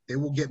work, they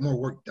will get more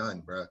work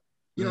done, bro.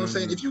 You know what I'm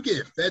saying? If you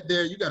get fed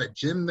there, you got a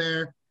gym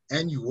there,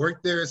 and you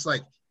work there, it's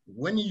like,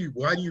 why do you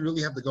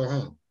really have to go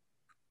home?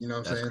 You know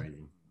what I'm saying? Crazy.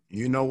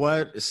 You know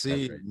what?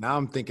 See, now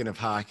I'm thinking of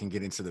how I can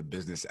get into the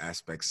business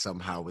aspect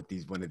somehow with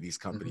one of these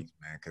companies,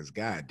 man. Because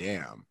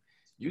goddamn,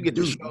 you get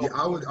to show. Yeah,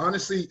 I would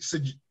honestly,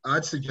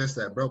 I'd suggest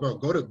that, bro.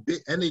 Go to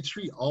big, and they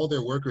treat all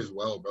their workers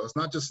well, bro. It's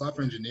not just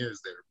software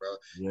engineers there, bro.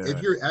 Yeah.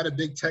 If you're at a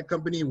big tech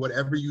company,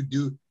 whatever you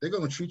do, they're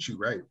gonna treat you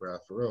right, bro.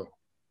 For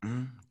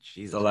real.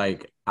 So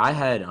like, I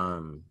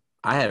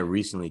had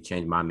recently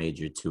changed my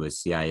major to a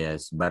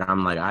CIS, but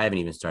I'm like, I haven't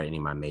even started any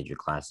of my major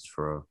classes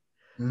for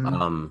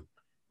real.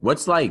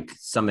 What's like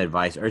some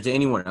advice, or to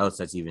anyone else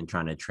that's even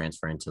trying to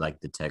transfer into like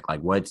the tech,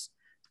 like what's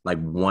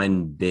like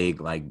one big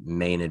like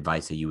main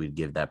advice that you would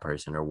give that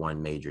person, or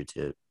one major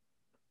tip?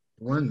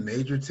 One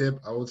major tip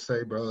I would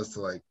say, bro, is to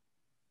like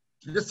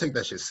just take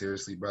that shit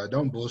seriously, bro.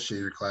 Don't bullshit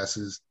your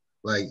classes.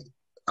 Like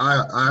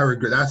I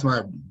regret, that's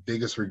my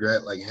biggest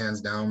regret, like hands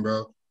down,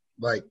 bro.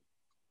 Like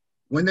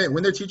when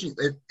they're teaching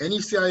any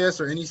CIS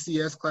or any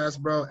CS class,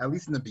 bro, at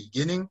least in the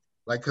beginning,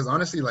 like, because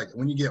honestly, like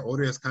when you get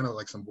older, it's kind of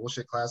like some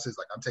bullshit classes.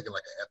 Like I'm taking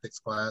like an ethics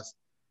class.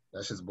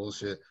 That's just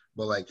bullshit.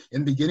 But like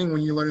in the beginning,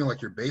 when you're learning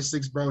like your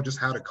basics, bro, just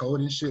how to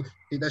code and shit,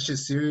 take that shit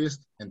serious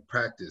and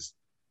practice.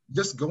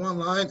 Just go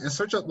online and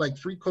search up like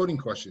free coding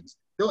questions.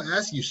 They'll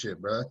ask you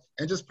shit, bro,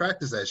 and just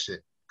practice that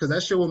shit. Because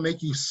that shit will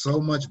make you so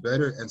much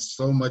better and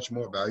so much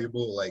more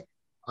valuable. Like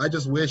I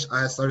just wish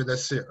I had started that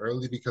shit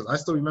early, because I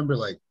still remember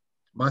like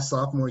my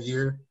sophomore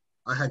year,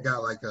 I had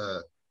got like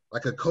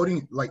a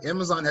coding, like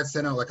Amazon had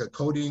sent out like a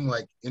coding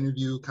like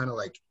interview kind of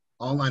like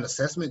online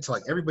assessment to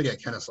like everybody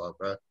at Kennesaw,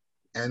 bro.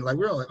 And like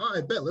we were all like, all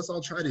right, bet, let's all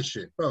try this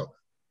shit, bro.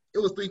 It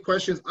was 3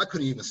 questions. I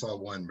couldn't even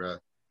solve one, bro.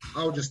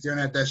 I was just staring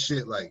at that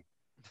shit like,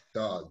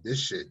 dog, this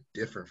shit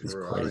different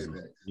for real. I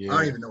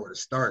don't even know where to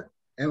start.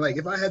 And like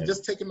if I had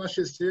just taken my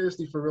shit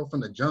seriously for real from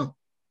the jump,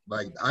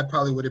 like I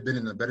probably would have been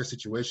in a better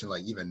situation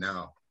like even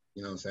now.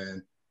 You know what I'm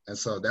saying? And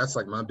so that's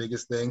like my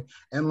biggest thing.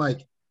 And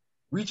like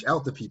reach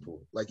out to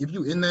people. Like if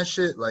you in that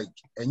shit, like,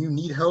 and you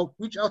need help,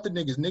 reach out to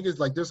niggas. Niggas,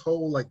 like there's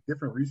whole like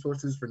different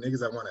resources for niggas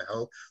that want to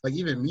help. Like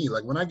even me,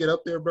 like when I get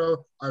up there, bro,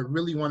 I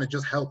really want to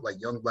just help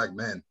like young black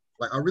men.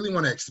 Like I really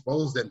want to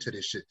expose them to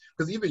this shit.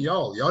 Because even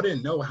y'all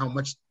didn't know how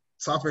much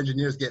software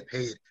engineers get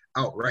paid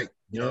outright.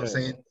 You know what I'm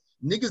saying?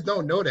 Niggas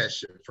don't know that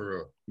shit for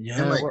real.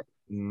 Yeah. And like,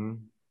 you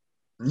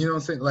know what I'm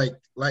saying?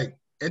 Like,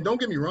 and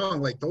don't get me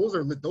wrong, like those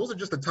are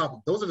just the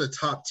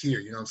top tier,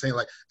 you know what I'm saying?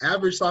 Like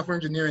average software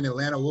engineer in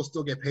Atlanta will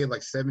still get paid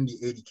like 70,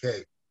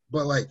 80K.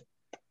 But like,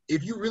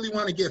 if you really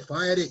want to get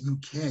fired at, you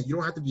can. You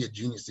don't have to be a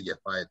genius to get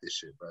fired at this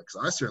shit, bro.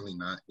 Because I certainly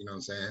not, you know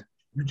what I'm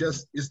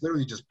saying? It's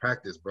literally just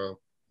practice, bro.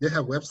 They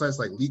have websites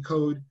like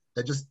LeetCode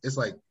that it's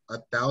like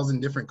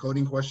 1,000 different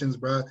coding questions,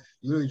 bro.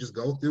 You literally just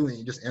go through and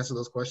you just answer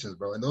those questions,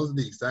 bro. And those are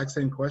the exact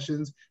same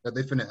questions that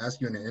they finna ask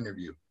you in an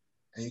interview.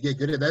 And you get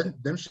good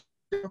at them shit.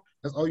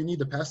 That's all you need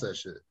to pass that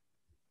shit.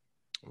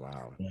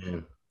 Wow.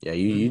 Yeah,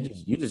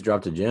 you just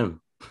dropped a gem.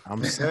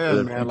 I'm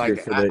saying, man,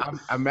 like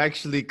I'm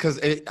actually, because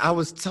I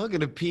was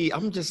talking to P.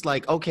 I'm just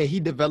like, okay, he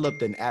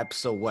developed an app,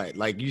 so what?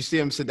 Like you see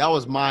him, so that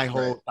was my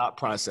whole thought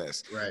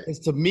process. Right. Because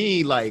to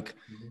me, like,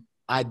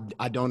 I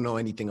don't know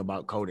anything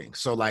about coding.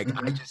 So like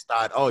I just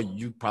thought, oh,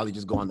 you probably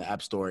just go on the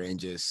app store and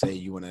just say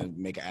you want to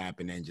make an app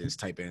and then just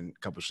type in a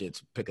couple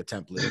shits, pick a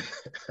template.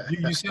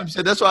 you see what I'm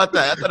saying? That's what I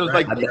thought. I thought it was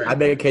like I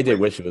bet KJ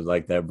wish it was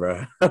like that,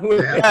 bro.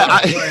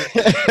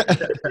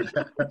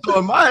 So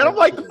in mine, I'm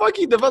like, the fuck,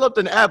 he developed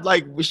an app,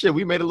 like shit,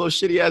 we made a little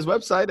shitty ass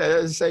website.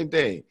 That's the same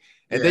thing.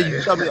 And then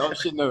you tell me, oh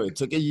shit, no, it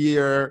took a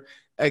year.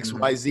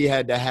 XYZ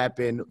had to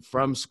happen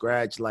from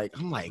scratch. Like,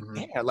 I'm like,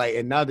 man, like,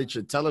 and now that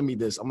you're telling me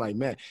this, I'm like,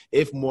 man,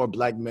 if more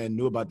black men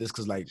knew about this,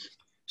 because like,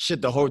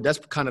 shit, that's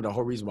kind of the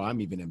whole reason why I'm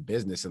even in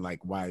business, and like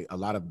why a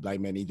lot of black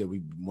men either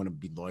we want to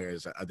be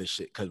lawyers or other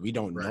shit, because we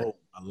don't know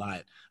a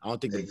lot. I don't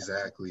think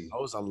exactly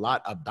knows a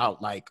lot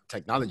about like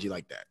technology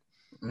like that.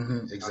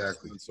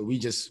 Exactly. So we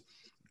just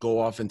go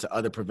off into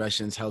other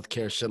professions,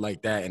 healthcare, shit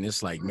like that, and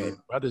it's like,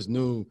 man, brothers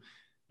knew.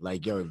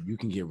 Like, yo, you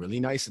can get really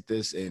nice at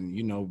this and,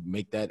 you know,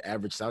 make that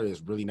average salary that's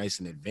really nice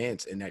in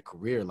advance in that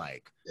career.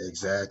 Like,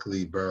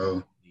 exactly,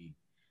 bro.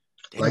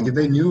 Like if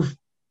they knew,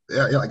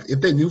 like if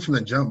they knew from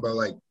the jump, bro,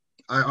 like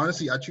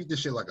I treat this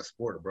shit like a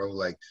sport, bro.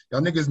 Like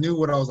y'all niggas knew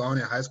what I was on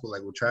in high school,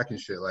 like with track and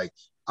shit. Like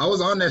I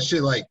was on that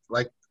shit like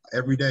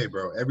every day,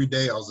 bro. Every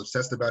day I was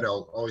obsessed about it. I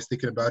was always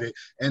thinking about it.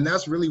 And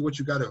that's really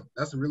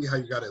that's really how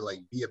you gotta like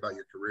be about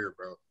your career,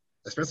 bro.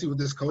 Especially with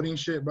this coding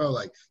shit, bro.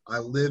 Like I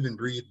live and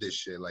breathe this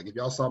shit. Like if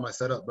y'all saw my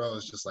setup, bro,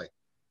 it's just like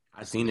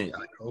I seen it.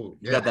 You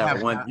got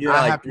that one. You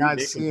got like 3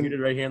 big computers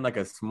right here and like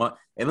a smart.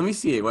 Hey, let me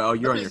see it. Well,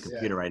 you're on your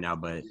computer right now,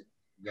 but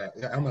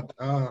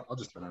I'll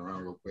just turn it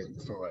around real quick.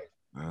 So like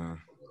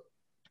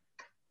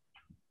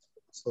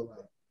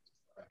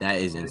that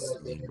is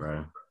insane,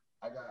 bro.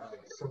 I got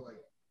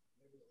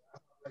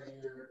right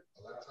here,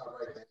 a laptop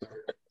right there,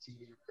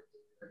 TV right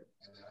there,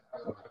 and then I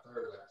have my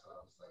third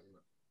laptop.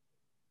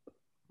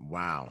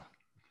 Wow.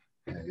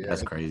 Yeah.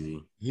 That's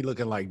crazy. He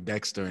looking like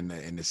Dexter in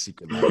the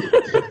Secret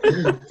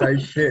Life. Type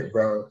shit,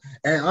 bro.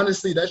 And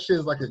honestly, that shit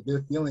is like a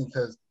good feeling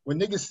because when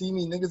niggas see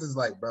me, niggas is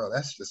like, bro,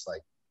 that's just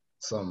like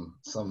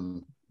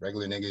some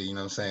regular nigga, you know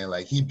what I'm saying?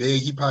 Like he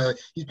big, he's probably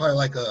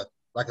like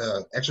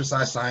a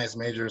exercise science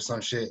major or some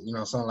shit, you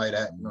know, something like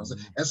that. You know what I'm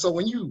saying? And so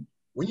when you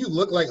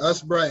look like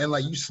us, bro, and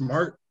like you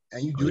smart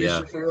and you do this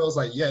shit for real, it's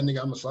like, yeah,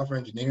 nigga, I'm a software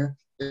engineer.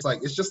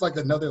 It's just like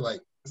another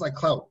like it's like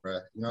clout, bro.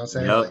 You know what I'm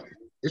saying? Yep. Like,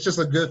 it's just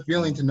a good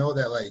feeling to know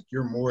that like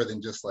you're more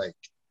than just like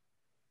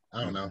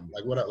I don't know,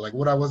 like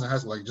what I was in high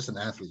school, like just an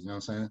athlete. You know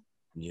what I'm saying?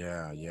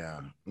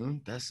 Yeah.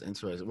 That's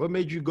interesting. What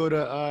made you go to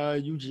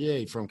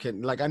UGA from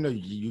Kent? Like I know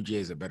UGA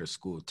is a better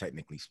school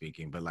technically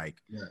speaking, but like,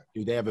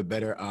 do they have a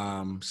better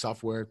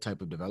software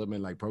type of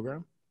development like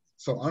program?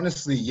 So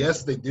honestly,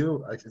 yes, they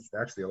do. It's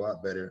actually a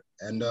lot better.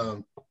 And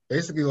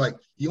basically, like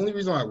the only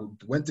reason I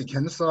went to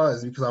Kennesaw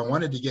is because I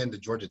wanted to get into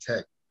Georgia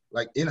Tech.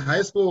 Like in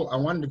high school, I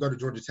wanted to go to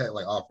Georgia Tech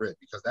like off rip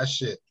because that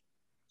shit,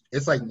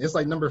 it's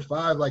like number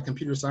 5 like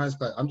computer science.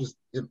 But I'm just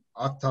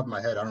off the top of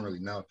my head, I don't really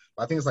know.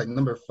 But I think it's like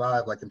number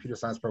 5 like computer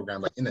science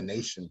program like in the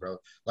nation, bro.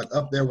 Like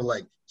up there with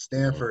like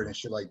Stanford and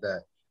shit like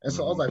that. And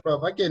so I was like, bro,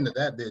 if I get into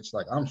that bitch,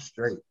 like I'm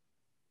straight.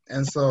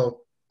 And so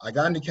I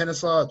got into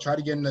Kennesaw, tried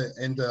to get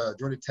into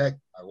Georgia Tech.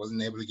 I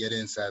wasn't able to get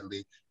in,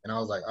 sadly. And I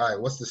was like, all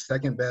right, what's the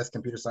second best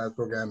computer science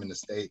program in the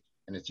state?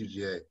 And it's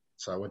UGA.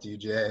 So I went to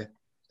UGA,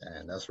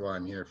 and that's why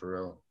I'm here for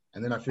real.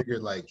 And then I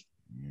figured like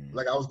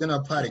I was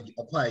gonna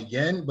apply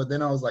again, but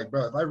then I was like,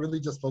 bro, if I really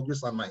just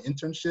focus on my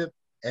internship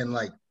and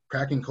like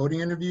cracking coding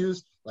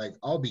interviews, like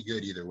I'll be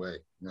good either way.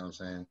 You know what I'm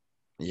saying?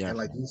 Yeah. And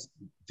like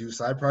do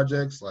side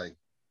projects, like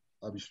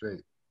I'll be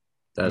straight.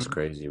 That's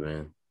crazy,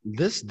 man.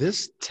 This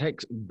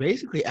text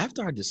basically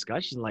after our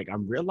discussion, like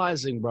I'm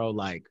realizing, bro,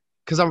 like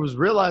because I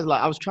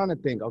was trying to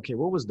think, okay,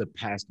 what was the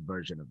past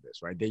version of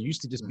this, right? There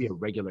used to just be a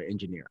regular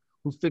engineer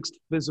who fixed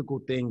physical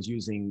things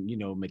using,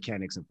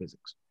 mechanics and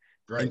physics.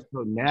 Right. And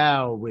so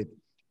now with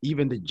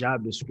even the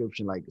job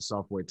description, like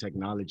software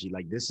technology,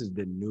 like this is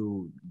the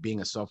new,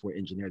 being a software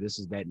engineer, this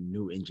is that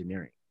new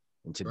engineering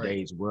in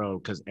today's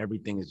world because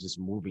everything is just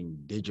moving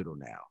digital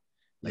now.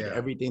 Like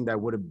everything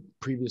that would have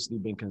previously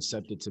been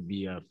concepted to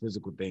be a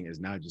physical thing is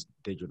now just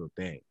a digital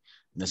thing.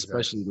 And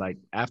especially like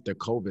after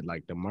COVID,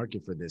 like the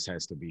market for this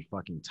has to be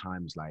fucking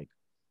times like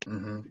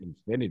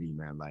infinity,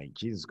 man. Like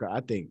Jesus Christ,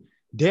 I think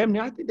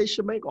they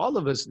should make all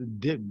of us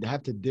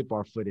have to dip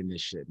our foot in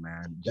this shit,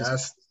 man.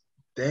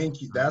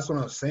 Thank you. That's what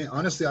I'm saying.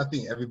 Honestly, I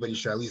think everybody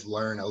should at least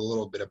learn a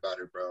little bit about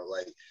it, bro.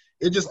 Like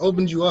it just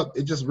opens you up.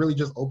 It just really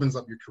just opens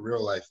up your career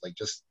life, like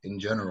just in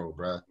general,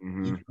 bro.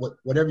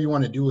 Whatever you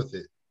want to do with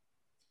it.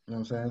 You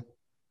know what I'm saying?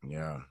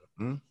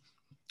 Yeah.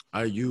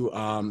 Are you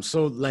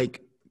so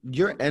like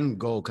your end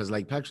goal? Because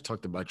like Patrick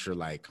talked about your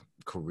like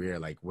career,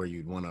 like where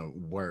you'd want to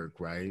work,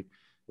 right?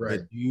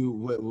 Right.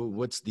 But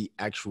what's the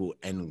actual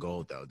end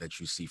goal though that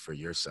you see for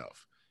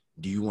yourself?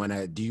 Do you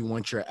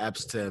want your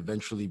apps to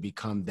eventually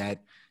become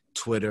that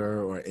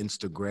Twitter or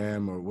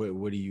Instagram, or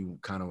what do you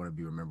kind of want to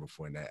be remembered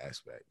for in that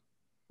aspect?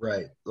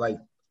 Right. Like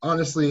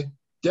honestly,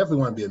 definitely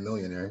want to be a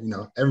millionaire. You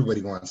know,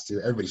 everybody wants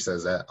to. Everybody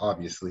says that,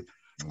 obviously.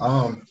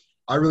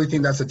 I really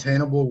think that's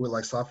attainable with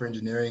like software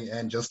engineering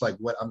and just like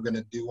what I'm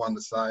gonna do on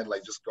the side,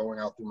 like just going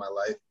out through my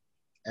life.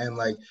 And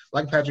like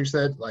Patrick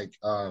said, like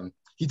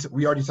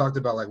we already talked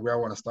about like where I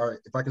want to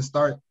start. If I can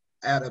start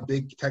at a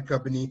big tech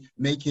company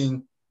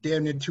making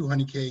damn near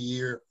 200K a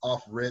year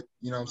off rip,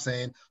 you know what I'm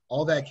saying?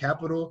 All that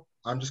capital,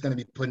 I'm just gonna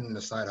be putting in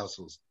the side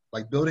hustles,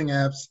 like building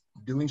apps,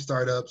 doing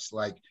startups,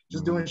 like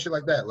just doing shit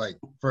like that, like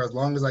for as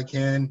long as I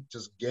can,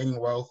 just gaining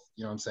wealth,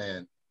 you know what I'm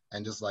saying?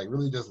 And just like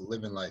really just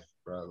living life,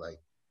 bro.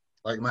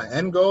 Like my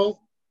end goal,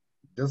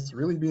 just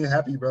really being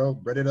happy, bro.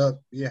 Bread it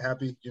up, being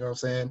happy. You know what I'm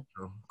saying?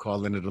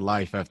 Calling it a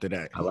life after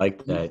that. I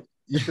like that.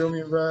 You feel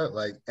me, bro?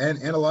 Like, and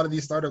a lot of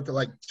these startups,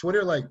 like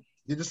Twitter, like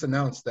they just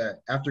announced that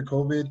after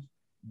COVID,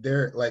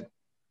 they're like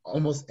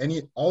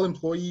all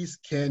employees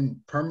can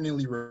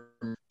permanently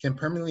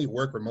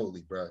work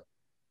remotely, bro.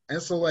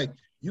 And so like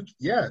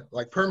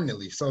like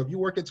permanently. So if you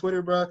work at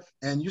Twitter, bro,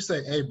 and you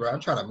say, hey, bro, I'm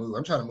trying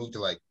to move to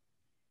like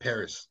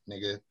Paris,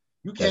 nigga.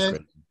 You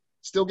can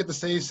still get the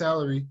same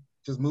salary.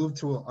 Just move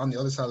to on the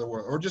other side of the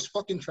world or just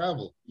fucking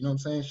travel. You know what I'm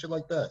saying? Shit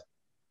like that.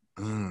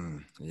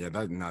 Yeah,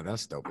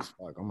 that's dope as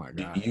fuck. Oh my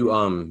god.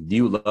 Do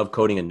you love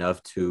coding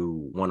enough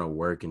to want to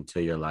work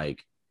until you're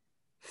like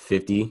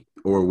 50,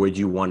 or would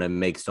you want to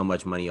make so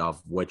much money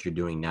off what you're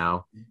doing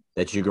now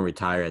that you can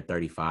retire at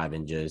 35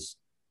 and just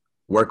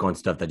work on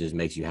stuff that just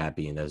makes you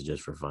happy and that's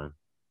just for fun?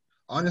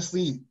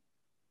 Honestly,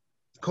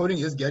 coding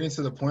is getting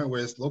to the point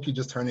where it's low-key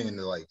just turning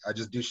into like I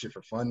just do shit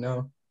for fun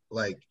now.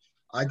 Like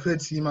I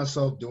could see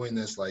myself doing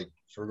this like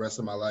for the rest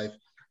of my life.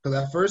 Because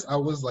at first I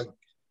was like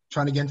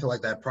trying to get into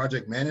like that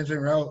project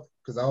management route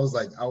because I was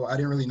like I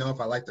didn't really know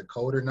if I liked the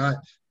code or not.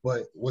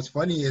 But what's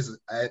funny is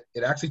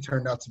it actually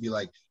turned out to be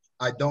like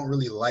I don't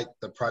really like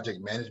the project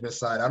management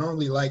side. I don't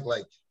really like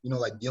like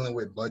dealing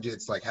with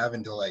budgets, like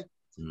having to like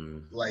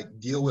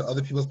deal with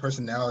other people's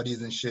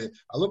personalities and shit.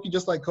 I look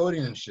just like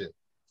coding and shit.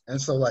 And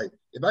so like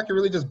if I could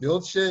really just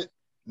build shit,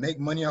 make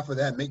money off of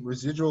that, make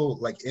residual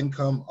like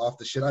income off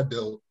the shit I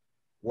built,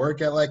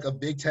 work at like a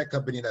big tech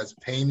company that's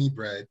paying me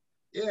bread.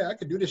 Yeah, I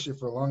could do this shit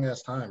for a long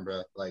ass time,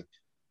 bro. Like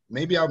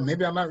maybe I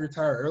might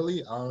retire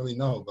early. I don't really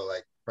know, but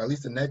like for at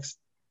least the next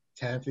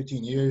 10,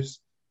 15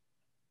 years,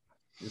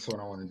 this is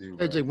what I want to do.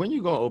 Bro. AJ, when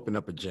you gonna open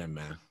up a gym,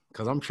 man?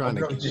 Because I'm trying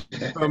to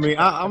get, I mean,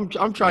 I'm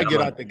trying to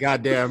get out the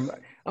goddamn.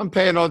 I'm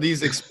paying all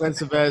these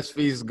expensive ass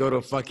fees to go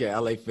to fucking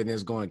LA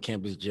Fitness, going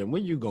campus gym.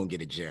 When you gonna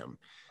get a gym?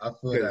 I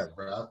feel that,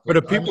 bro. For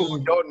the people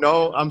who don't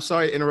know, I'm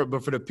sorry to interrupt,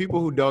 but for the people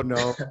who don't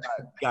know,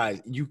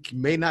 guys, you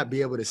may not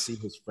be able to see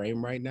his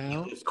frame right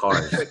now. His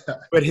cars.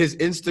 But his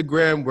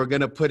Instagram, we're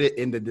gonna put it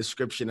in the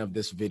description of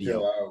this video.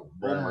 Chill out,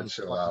 bro. Oh my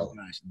Chill out.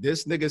 gosh.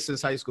 This nigga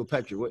since high school,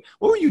 Petri. What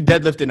were you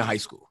deadlifting in high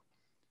school?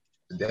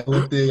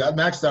 Deadlifting, I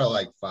maxed out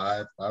like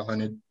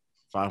 500.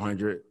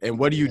 500. And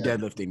what are you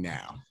deadlifting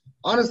now?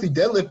 Honestly,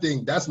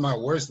 deadlifting, that's my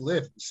worst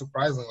lift.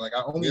 Surprisingly, like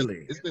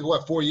it's been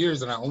 4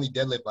 years and I only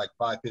deadlift like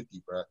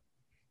 550, bro.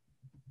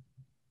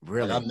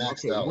 Really? Like, I'm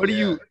maxed out. What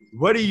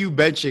are you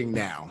benching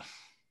now?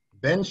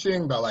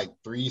 Benching about like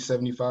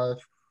 375.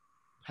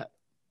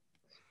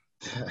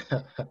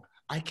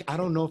 I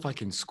don't know if I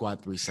can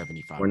squat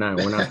 375. We're not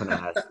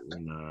gonna ask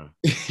you.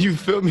 You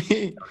feel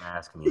me? Don't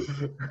ask me.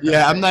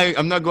 Yeah, I'm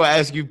not gonna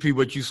ask you, P,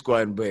 what you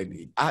squatting, but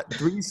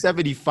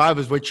 375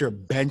 is what you're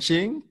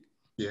benching.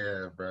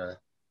 Yeah, bro.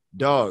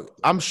 Dog,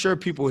 I'm sure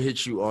people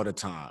hit you all the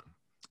time.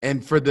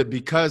 And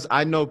because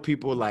I know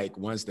people like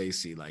once they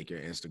see like your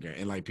Instagram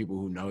and like people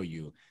who know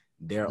you,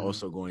 they're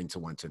also going to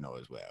want to know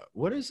as well.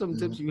 What are some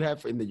tips you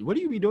have what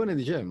do you be doing in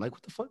the gym? Like,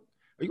 what the fuck?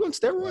 Are you on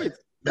steroids?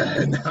 Nah,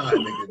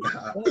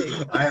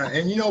 nigga, nah.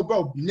 And you know,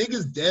 bro,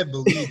 niggas dead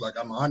believe like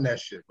I'm on that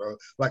shit, bro.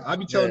 Like I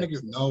be telling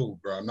niggas, no,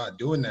 bro, I'm not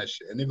doing that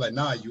shit. And they're like,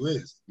 nah, you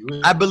is.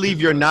 I believe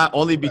you're not,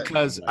 only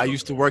because I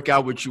used to work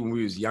out with you when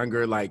we was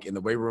younger, like in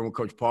the weight room with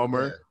Coach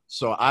Palmer. Yeah.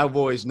 So I've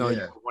always known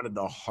you're one of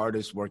the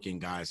hardest working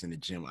guys in the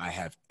gym I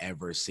have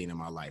ever seen in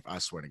my life. I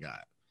swear to God.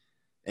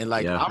 And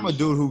like, I'm a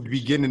dude who be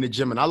getting in the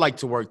gym and I like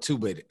to work too,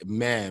 but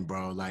man,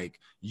 bro, like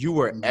you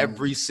were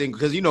every single,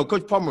 because you know,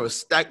 Coach Palmer will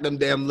stack them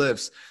damn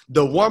lifts.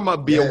 The warm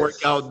up be a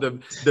workout,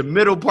 the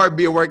middle part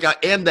be a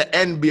workout, and the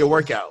end be a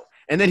workout.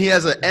 And then he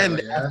has an end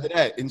after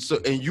that.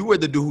 And you were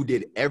the dude who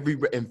did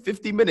in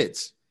 50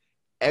 minutes,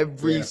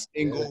 every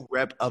single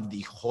rep of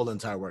the whole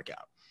entire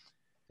workout.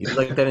 You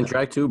like that in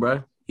track too,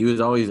 bro? He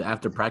was always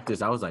after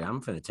practice. I was like, I'm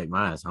finna take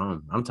my ass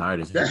home. I'm tired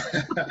of shit.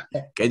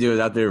 KJ was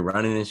out there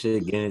running and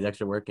shit, getting his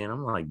extra work in.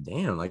 I'm like,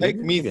 damn. Like, take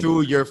me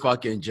through your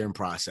fucking gym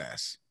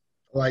process.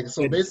 Like,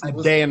 so basically,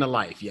 a day in the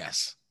life.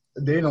 Yes.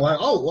 A day in the life.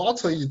 Oh, well, I'll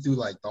tell you through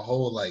like the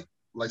whole like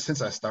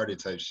since I started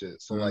type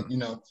shit. So like, you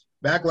know,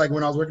 back like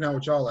when I was working out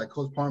with y'all, like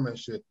Coach Palmer and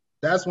shit.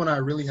 That's when I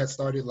really had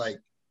started like,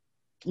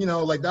 you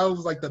know, like that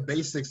was like the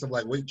basics of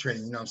like weight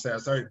training, you know what I'm saying? I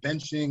started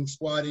benching,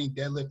 squatting,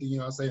 deadlifting, you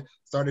know what I'm saying?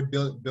 Started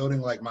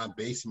building like my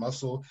base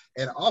muscle.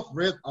 And off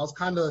rip, I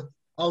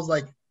was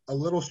like a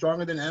little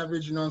stronger than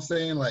average, you know what I'm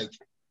saying? Like,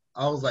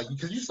 I was like,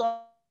 because you saw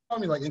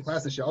me like in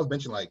class and shit, I was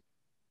benching like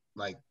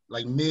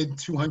mid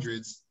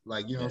 200s,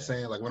 like, you know what I'm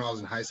saying? Like when I was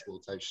in high school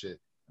type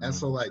shit. And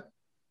so like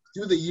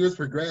through the years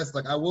progressed,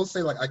 like I will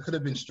say like I could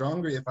have been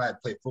stronger if I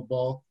had played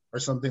football or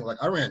something. Like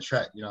I ran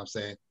track, you know what I'm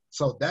saying?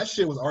 So that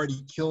shit was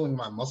already killing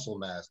my muscle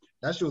mass.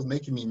 That shit was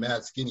making me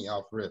mad skinny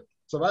off rip.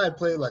 So if I had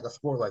played like a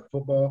sport like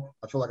football,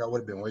 I feel like I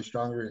would have been way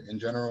stronger in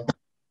general.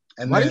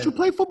 And why didn't you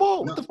play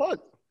football? What the fuck?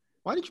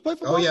 Why didn't you play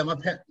football? Oh yeah,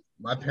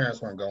 my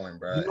parents weren't going,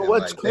 bro. You know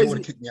what's crazy? They would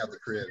have kicked me out the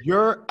crib.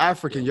 You're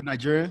African. You're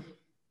Nigerian.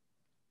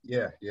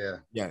 Yeah.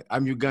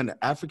 I'm Uganda.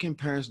 African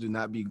parents do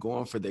not be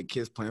going for their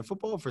kids playing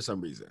football for some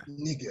reason.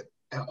 Nigga.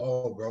 At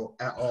all, bro.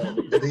 At all.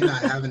 They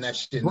not having that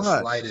shit in the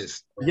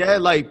slightest. Bro. Yeah,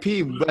 like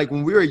P, like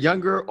when we were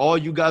younger, all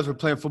you guys were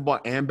playing football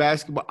and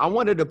basketball. I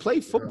wanted to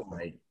play football.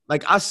 Right?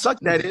 Like I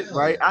sucked at it,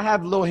 right? I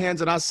have little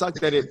hands and I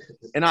sucked at it.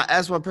 And I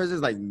asked my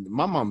parents, like,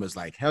 my mom was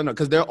like, hell no,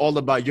 because they're all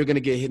about you're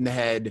gonna get hit in the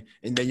head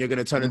and then you're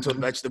gonna turn into a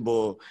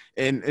vegetable.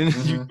 And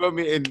you feel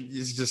me? And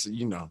it's just,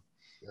 you know.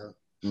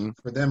 Yeah.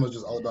 For them, it was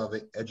just all about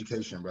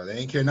education, bro. They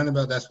ain't care nothing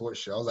about that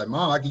sports shit. I was like,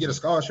 Mom, I can get a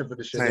scholarship for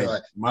this shit. They're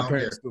like, my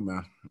parents too,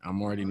 man.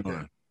 I'm already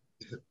knowing.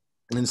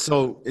 And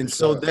so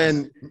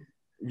then,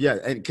 yeah,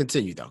 and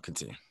continue.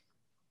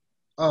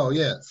 Oh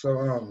yeah,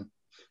 so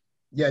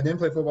Yeah, I didn't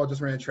play football, just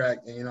ran track,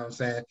 and you know what I'm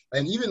saying?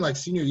 And even like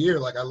senior year,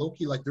 like I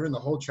low-key, like during the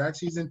whole track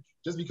season,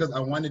 just because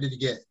I wanted it to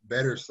get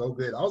better so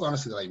good. I was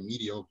honestly like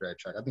mediocre at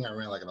track. I think I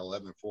ran like an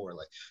 11.4.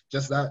 Like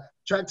just that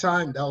track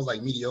time, that was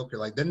like mediocre.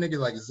 Like them niggas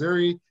like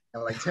Zuri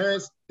and like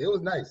Terrence, it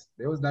was nice.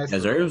 It was nice. Yeah,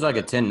 Zuri was like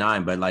a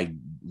 10-9, but like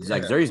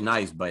Zuri's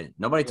nice, but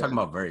nobody talking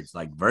about Verge.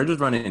 Like Verge was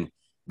running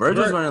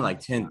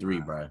like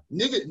 10-3, bro.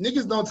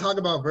 Niggas don't talk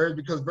about Verge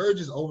because Verge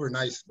is over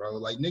nice, bro.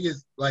 Like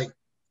niggas like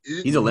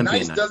he's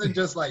Olympian. Nice doesn't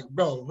just like,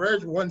 bro,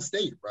 Verge won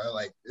state, bro.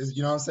 Like,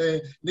 you know what I'm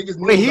saying? Niggas.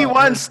 Wait, he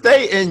won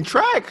state in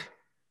track?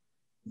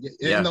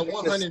 In the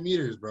 100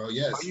 meters, bro.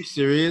 Yes. Are you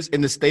serious?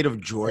 In the state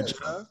of Georgia?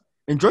 Yes.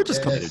 And Georgia's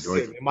coming to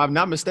Georgia. Am I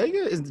not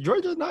mistaken? Is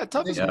Georgia not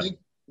tough?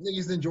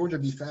 Niggas in Georgia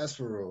be fast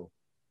for real.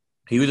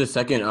 He was the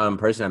second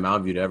person at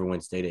Mountain View to ever win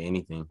state at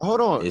anything.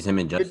 Hold on. Is him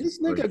and Justin. Did this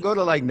nigga go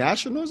to like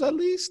nationals at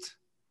least?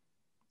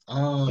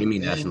 What do you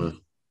mean nationals?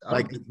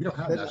 Like we don't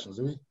have nationals,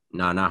 do we?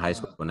 No, not high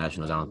school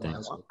nationals. I don't think.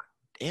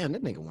 Damn,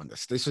 that nigga won the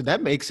state. So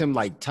that makes him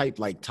like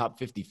top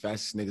 50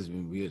 fastest niggas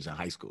when we was in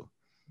high school,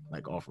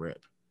 like off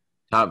rip.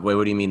 Wait,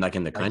 what do you mean, like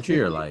in the country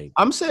or like?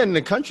 I'm saying in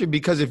the country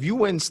because if you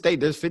win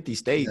state, there's 50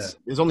 states. Yeah.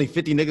 There's only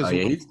 50 niggas who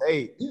win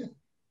state. Yeah.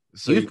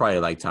 So he was probably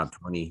like top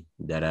 20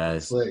 dead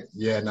ass. Like,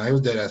 yeah, no, he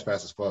was dead ass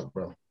fast as fuck,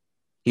 bro.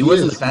 He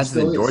wasn't the fastest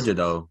in Georgia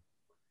though,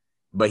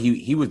 but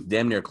he was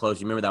damn near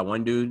close. You remember that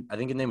one dude? I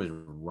think his name was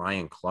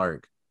Ryan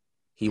Clark.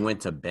 He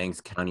went to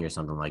Banks County or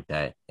something like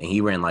that, and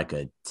he ran like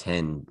a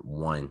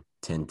 10-1.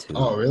 10-2.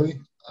 Oh, really?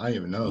 I didn't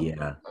even know.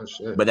 Yeah. Oh,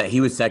 shit. But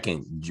he was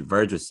second.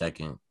 Verge was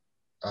second.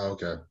 Oh,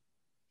 okay.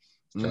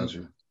 Got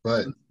you.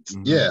 But,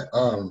 yeah,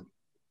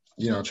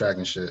 you know, track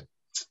and shit.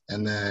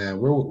 And then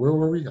where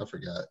were we? I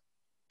forgot.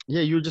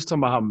 Yeah, you were just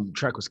talking about how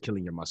track was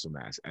killing your muscle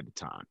mass at the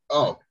time.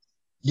 Oh,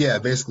 yeah,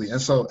 basically.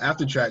 And so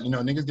after track, you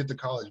know, niggas get to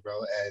college, bro,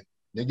 and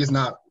niggas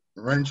not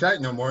running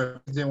track no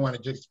more. They didn't want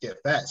to just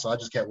get fat, so I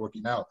just kept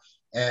working out.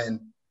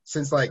 And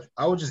since, like,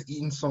 I was just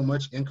eating so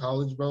much in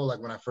college, bro, like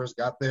when I first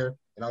got there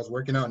and I was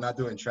working out and not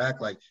doing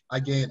track, like I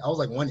was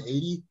like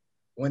 180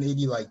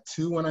 like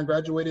 2 when I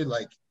graduated,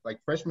 like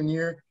freshman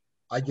year,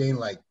 I gained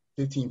like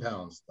 15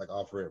 pounds, like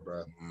off rip,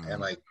 bro.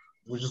 And like,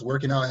 was just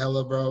working out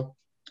hella, bro.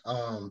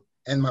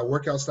 And my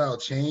workout style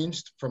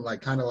changed from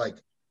like kind of like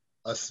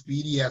a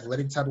speedy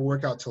athletic type of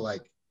workout to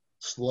like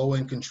slow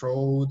and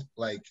controlled,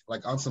 like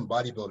on some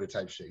bodybuilder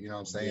type shit, you know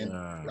what I'm saying?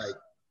 Yeah.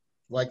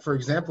 Like for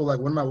example, like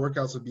one of my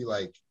workouts would be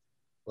like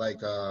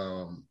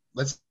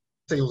let's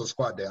say it was a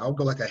squat day. I would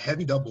go like a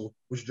heavy double,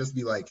 which would just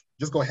be like,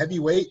 just go heavy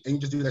weight and you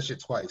just do that shit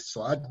twice.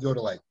 So I'd go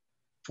to like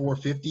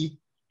 450,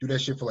 do that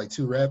shit for like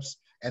 2 reps.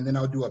 And then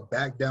I would do a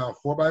back down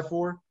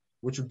 4x4,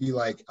 which would be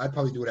like, I'd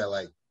probably do it at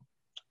like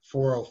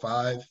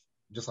 405,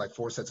 just like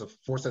 4 sets of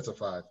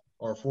 5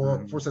 or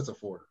 4 sets of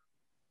 4.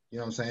 You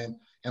know what I'm saying?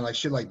 And like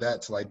shit like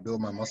that to like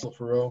build my muscle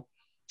for real.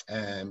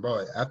 And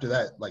bro, after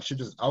that, like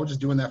I was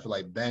just doing that for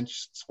like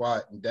bench,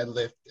 squat, and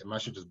deadlift, and my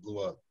shit just blew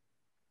up.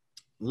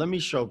 Let me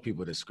show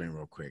people the screen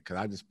real quick because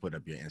I just put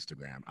up your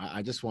Instagram.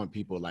 I just want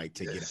people like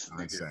to get a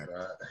concept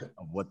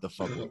of what the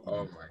fuck.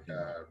 Oh my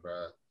god,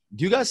 bro!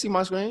 Do you guys see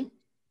my screen?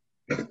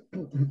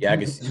 Yeah, I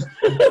can see.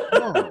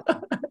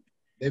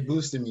 They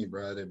boosted me,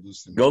 bro. They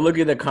boosted me. Go look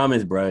at the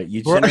comments, bro.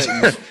 You hold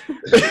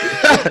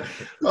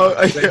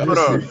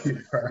on.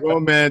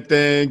 Bro, man,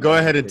 thing. Go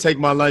ahead and take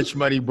my lunch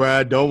money,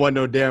 bro. Don't want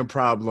no damn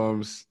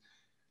problems.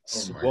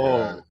 Oh my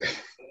god.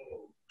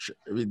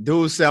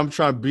 Dude said I'm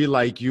trying to be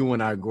like you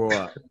when I grow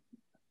up.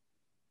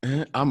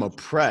 I'm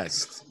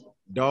oppressed,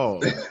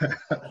 dog.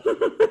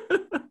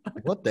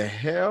 What the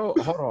hell?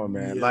 Hold on,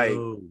 man. Yo. Like,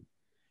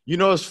 you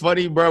know, it's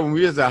funny, bro. When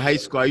we was at high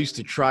school, I used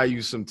to try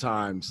you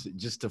sometimes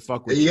just to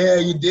fuck with you. Yeah,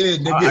 you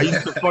did, nigga. I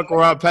used to fuck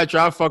around,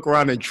 Petra. I'd fuck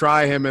around and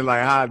try him and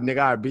like, nigga,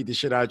 I beat the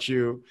shit out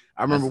you.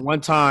 I remember one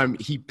time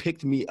he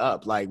picked me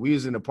up. Like, we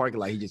was in the parking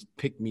lot. He just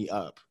picked me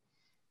up.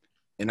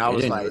 And I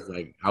was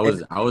like, I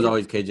was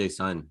always KJ's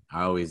son.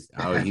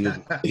 He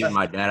was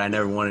my dad. I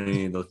never wanted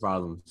any of those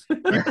problems. He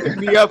picked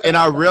me up, and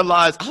I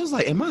realized I was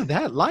like, "Am I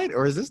that light,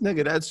 or is this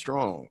nigga that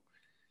strong?"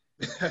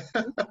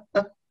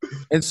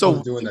 And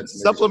so,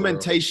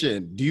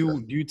 supplementation.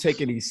 Do you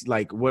take any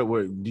like what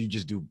do you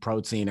just do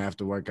protein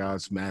after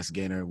workouts, mass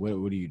gainer?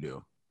 What do you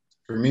do?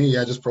 For me,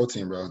 yeah, just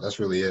protein, bro. That's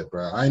really it,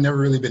 bro. I ain't never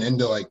really been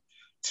into like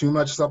too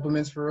much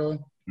supplements for real.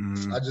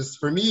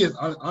 For me, it's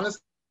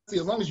honestly,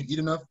 as long as you eat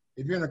enough.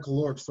 If you're in a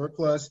caloric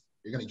surplus,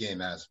 you're going to gain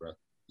mass, bro.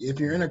 If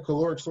you're in a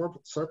caloric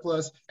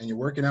surplus and you're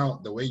working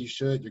out the way you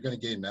should, you're going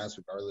to gain mass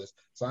regardless.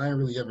 So I ain't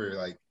really ever,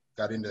 like,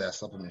 got into that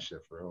supplement shit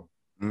for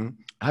real.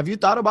 Have you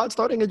thought about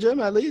starting a gym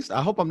at least?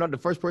 I hope I'm not the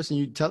first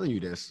person telling you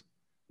this.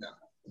 No,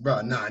 bro,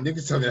 nah.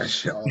 Niggas tell me that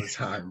shit all the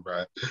time,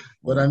 bro.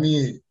 But, I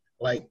mean,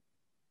 like,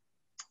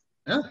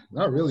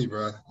 not really,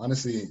 bro.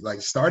 Honestly,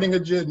 like, starting a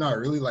gym, not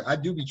really. Like, I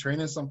do be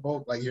training some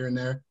folk, like, here and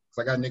there.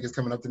 Because I got niggas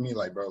coming up to me,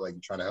 like, bro, like, you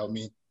trying to help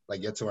me?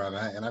 Like get to where I'm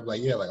at, and I'm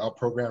like, yeah, like I'll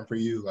program for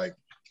you, like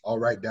I'll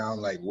write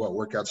down like what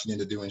workouts you need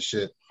to do and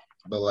shit.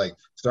 But like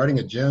starting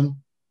a gym,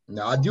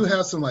 now I do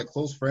have some like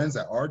close friends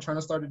that are trying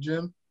to start a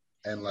gym,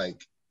 and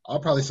like I'll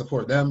probably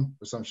support them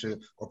or some shit,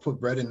 or put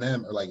bread in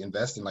them, or like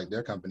invest in like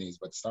their companies,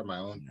 but start my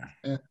own.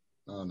 I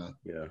don't know.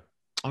 Yeah.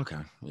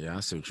 Okay. Yeah, I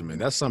see what you mean.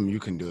 That's something you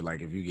can do.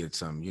 Like if you get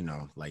some,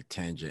 like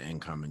tangent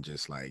income and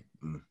just like.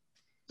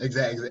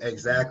 Exactly.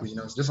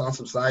 It's just on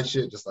some side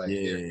shit, just like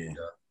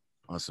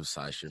on some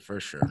side shit for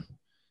sure.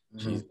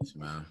 Jesus,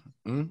 man.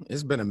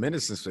 It's been a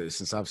minute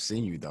since I've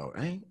seen you though.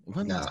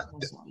 When last time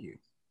I saw you?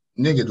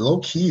 Nigga, low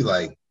key,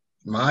 like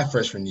my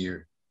freshman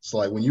year. So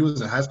like when you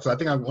was in high school, I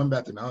think I went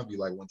back to Mountain View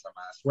like one time.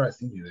 I swear I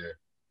seen you there.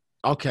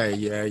 Okay,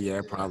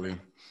 yeah, probably.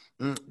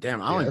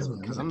 Damn, I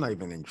don't because I'm not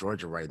even in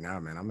Georgia right now,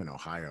 man. I'm in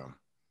Ohio.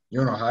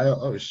 You're in Ohio?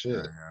 Oh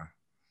shit. Yeah.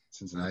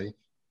 Cincinnati.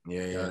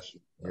 Yeah.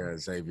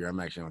 Xavier. I'm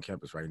actually on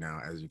campus right now,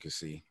 as you can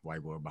see,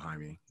 whiteboard behind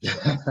me.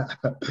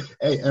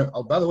 Hey,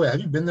 by the way, have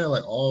you been there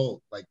like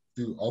all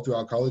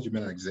throughout college? You've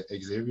been at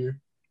Xavier?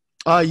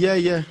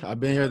 Yeah. I've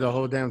been here the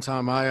whole damn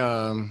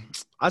time.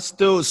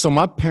 So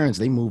my parents,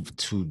 they moved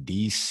to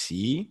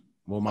DC.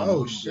 Well, my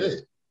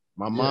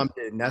mom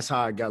did, and that's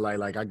how I got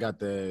like I got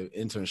the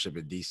internship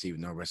at DC with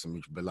no rest in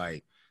mutual. But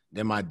like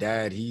then my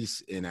dad,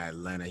 he's in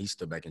Atlanta. He's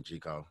still back in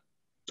Chico.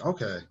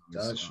 Okay,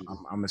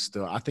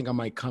 so I think I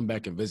might come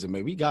back and visit.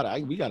 Maybe we got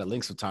to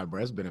link some time,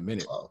 bro. It's been a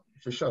minute. Oh,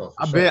 for sure.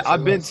 I've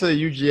been to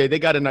UGA. They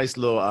got a nice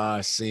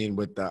little scene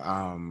with the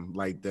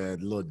like the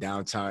little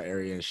downtown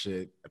area and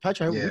shit.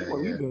 Patrick,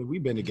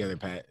 we've been together,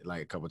 Pat,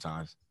 like a couple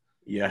times.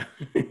 Yeah,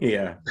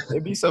 yeah.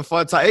 It'd be some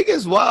fun time. It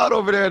gets wild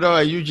over there though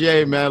at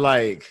UGA, man.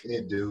 Like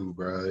it do,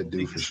 bro. It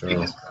do for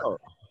sure.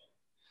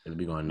 It'll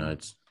be going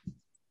nuts.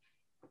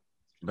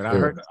 But I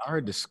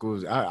heard the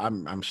schools.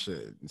 I'm sure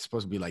it's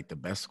supposed to be like the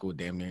best school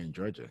damn near in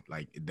Georgia,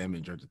 like them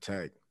in Georgia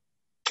Tech.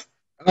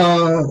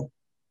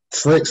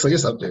 Slick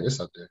it's up there. It's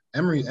up there.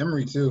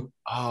 Emory too.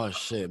 Oh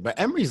shit! But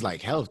Emory's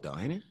like health though,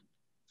 ain't it?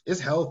 It's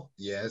health.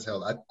 Yeah, it's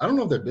health. I don't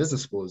know if their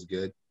business school is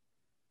good.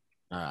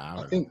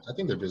 I think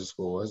their business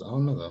school was. I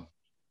don't know though.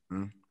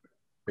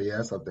 But yeah,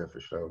 it's up there for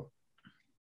sure.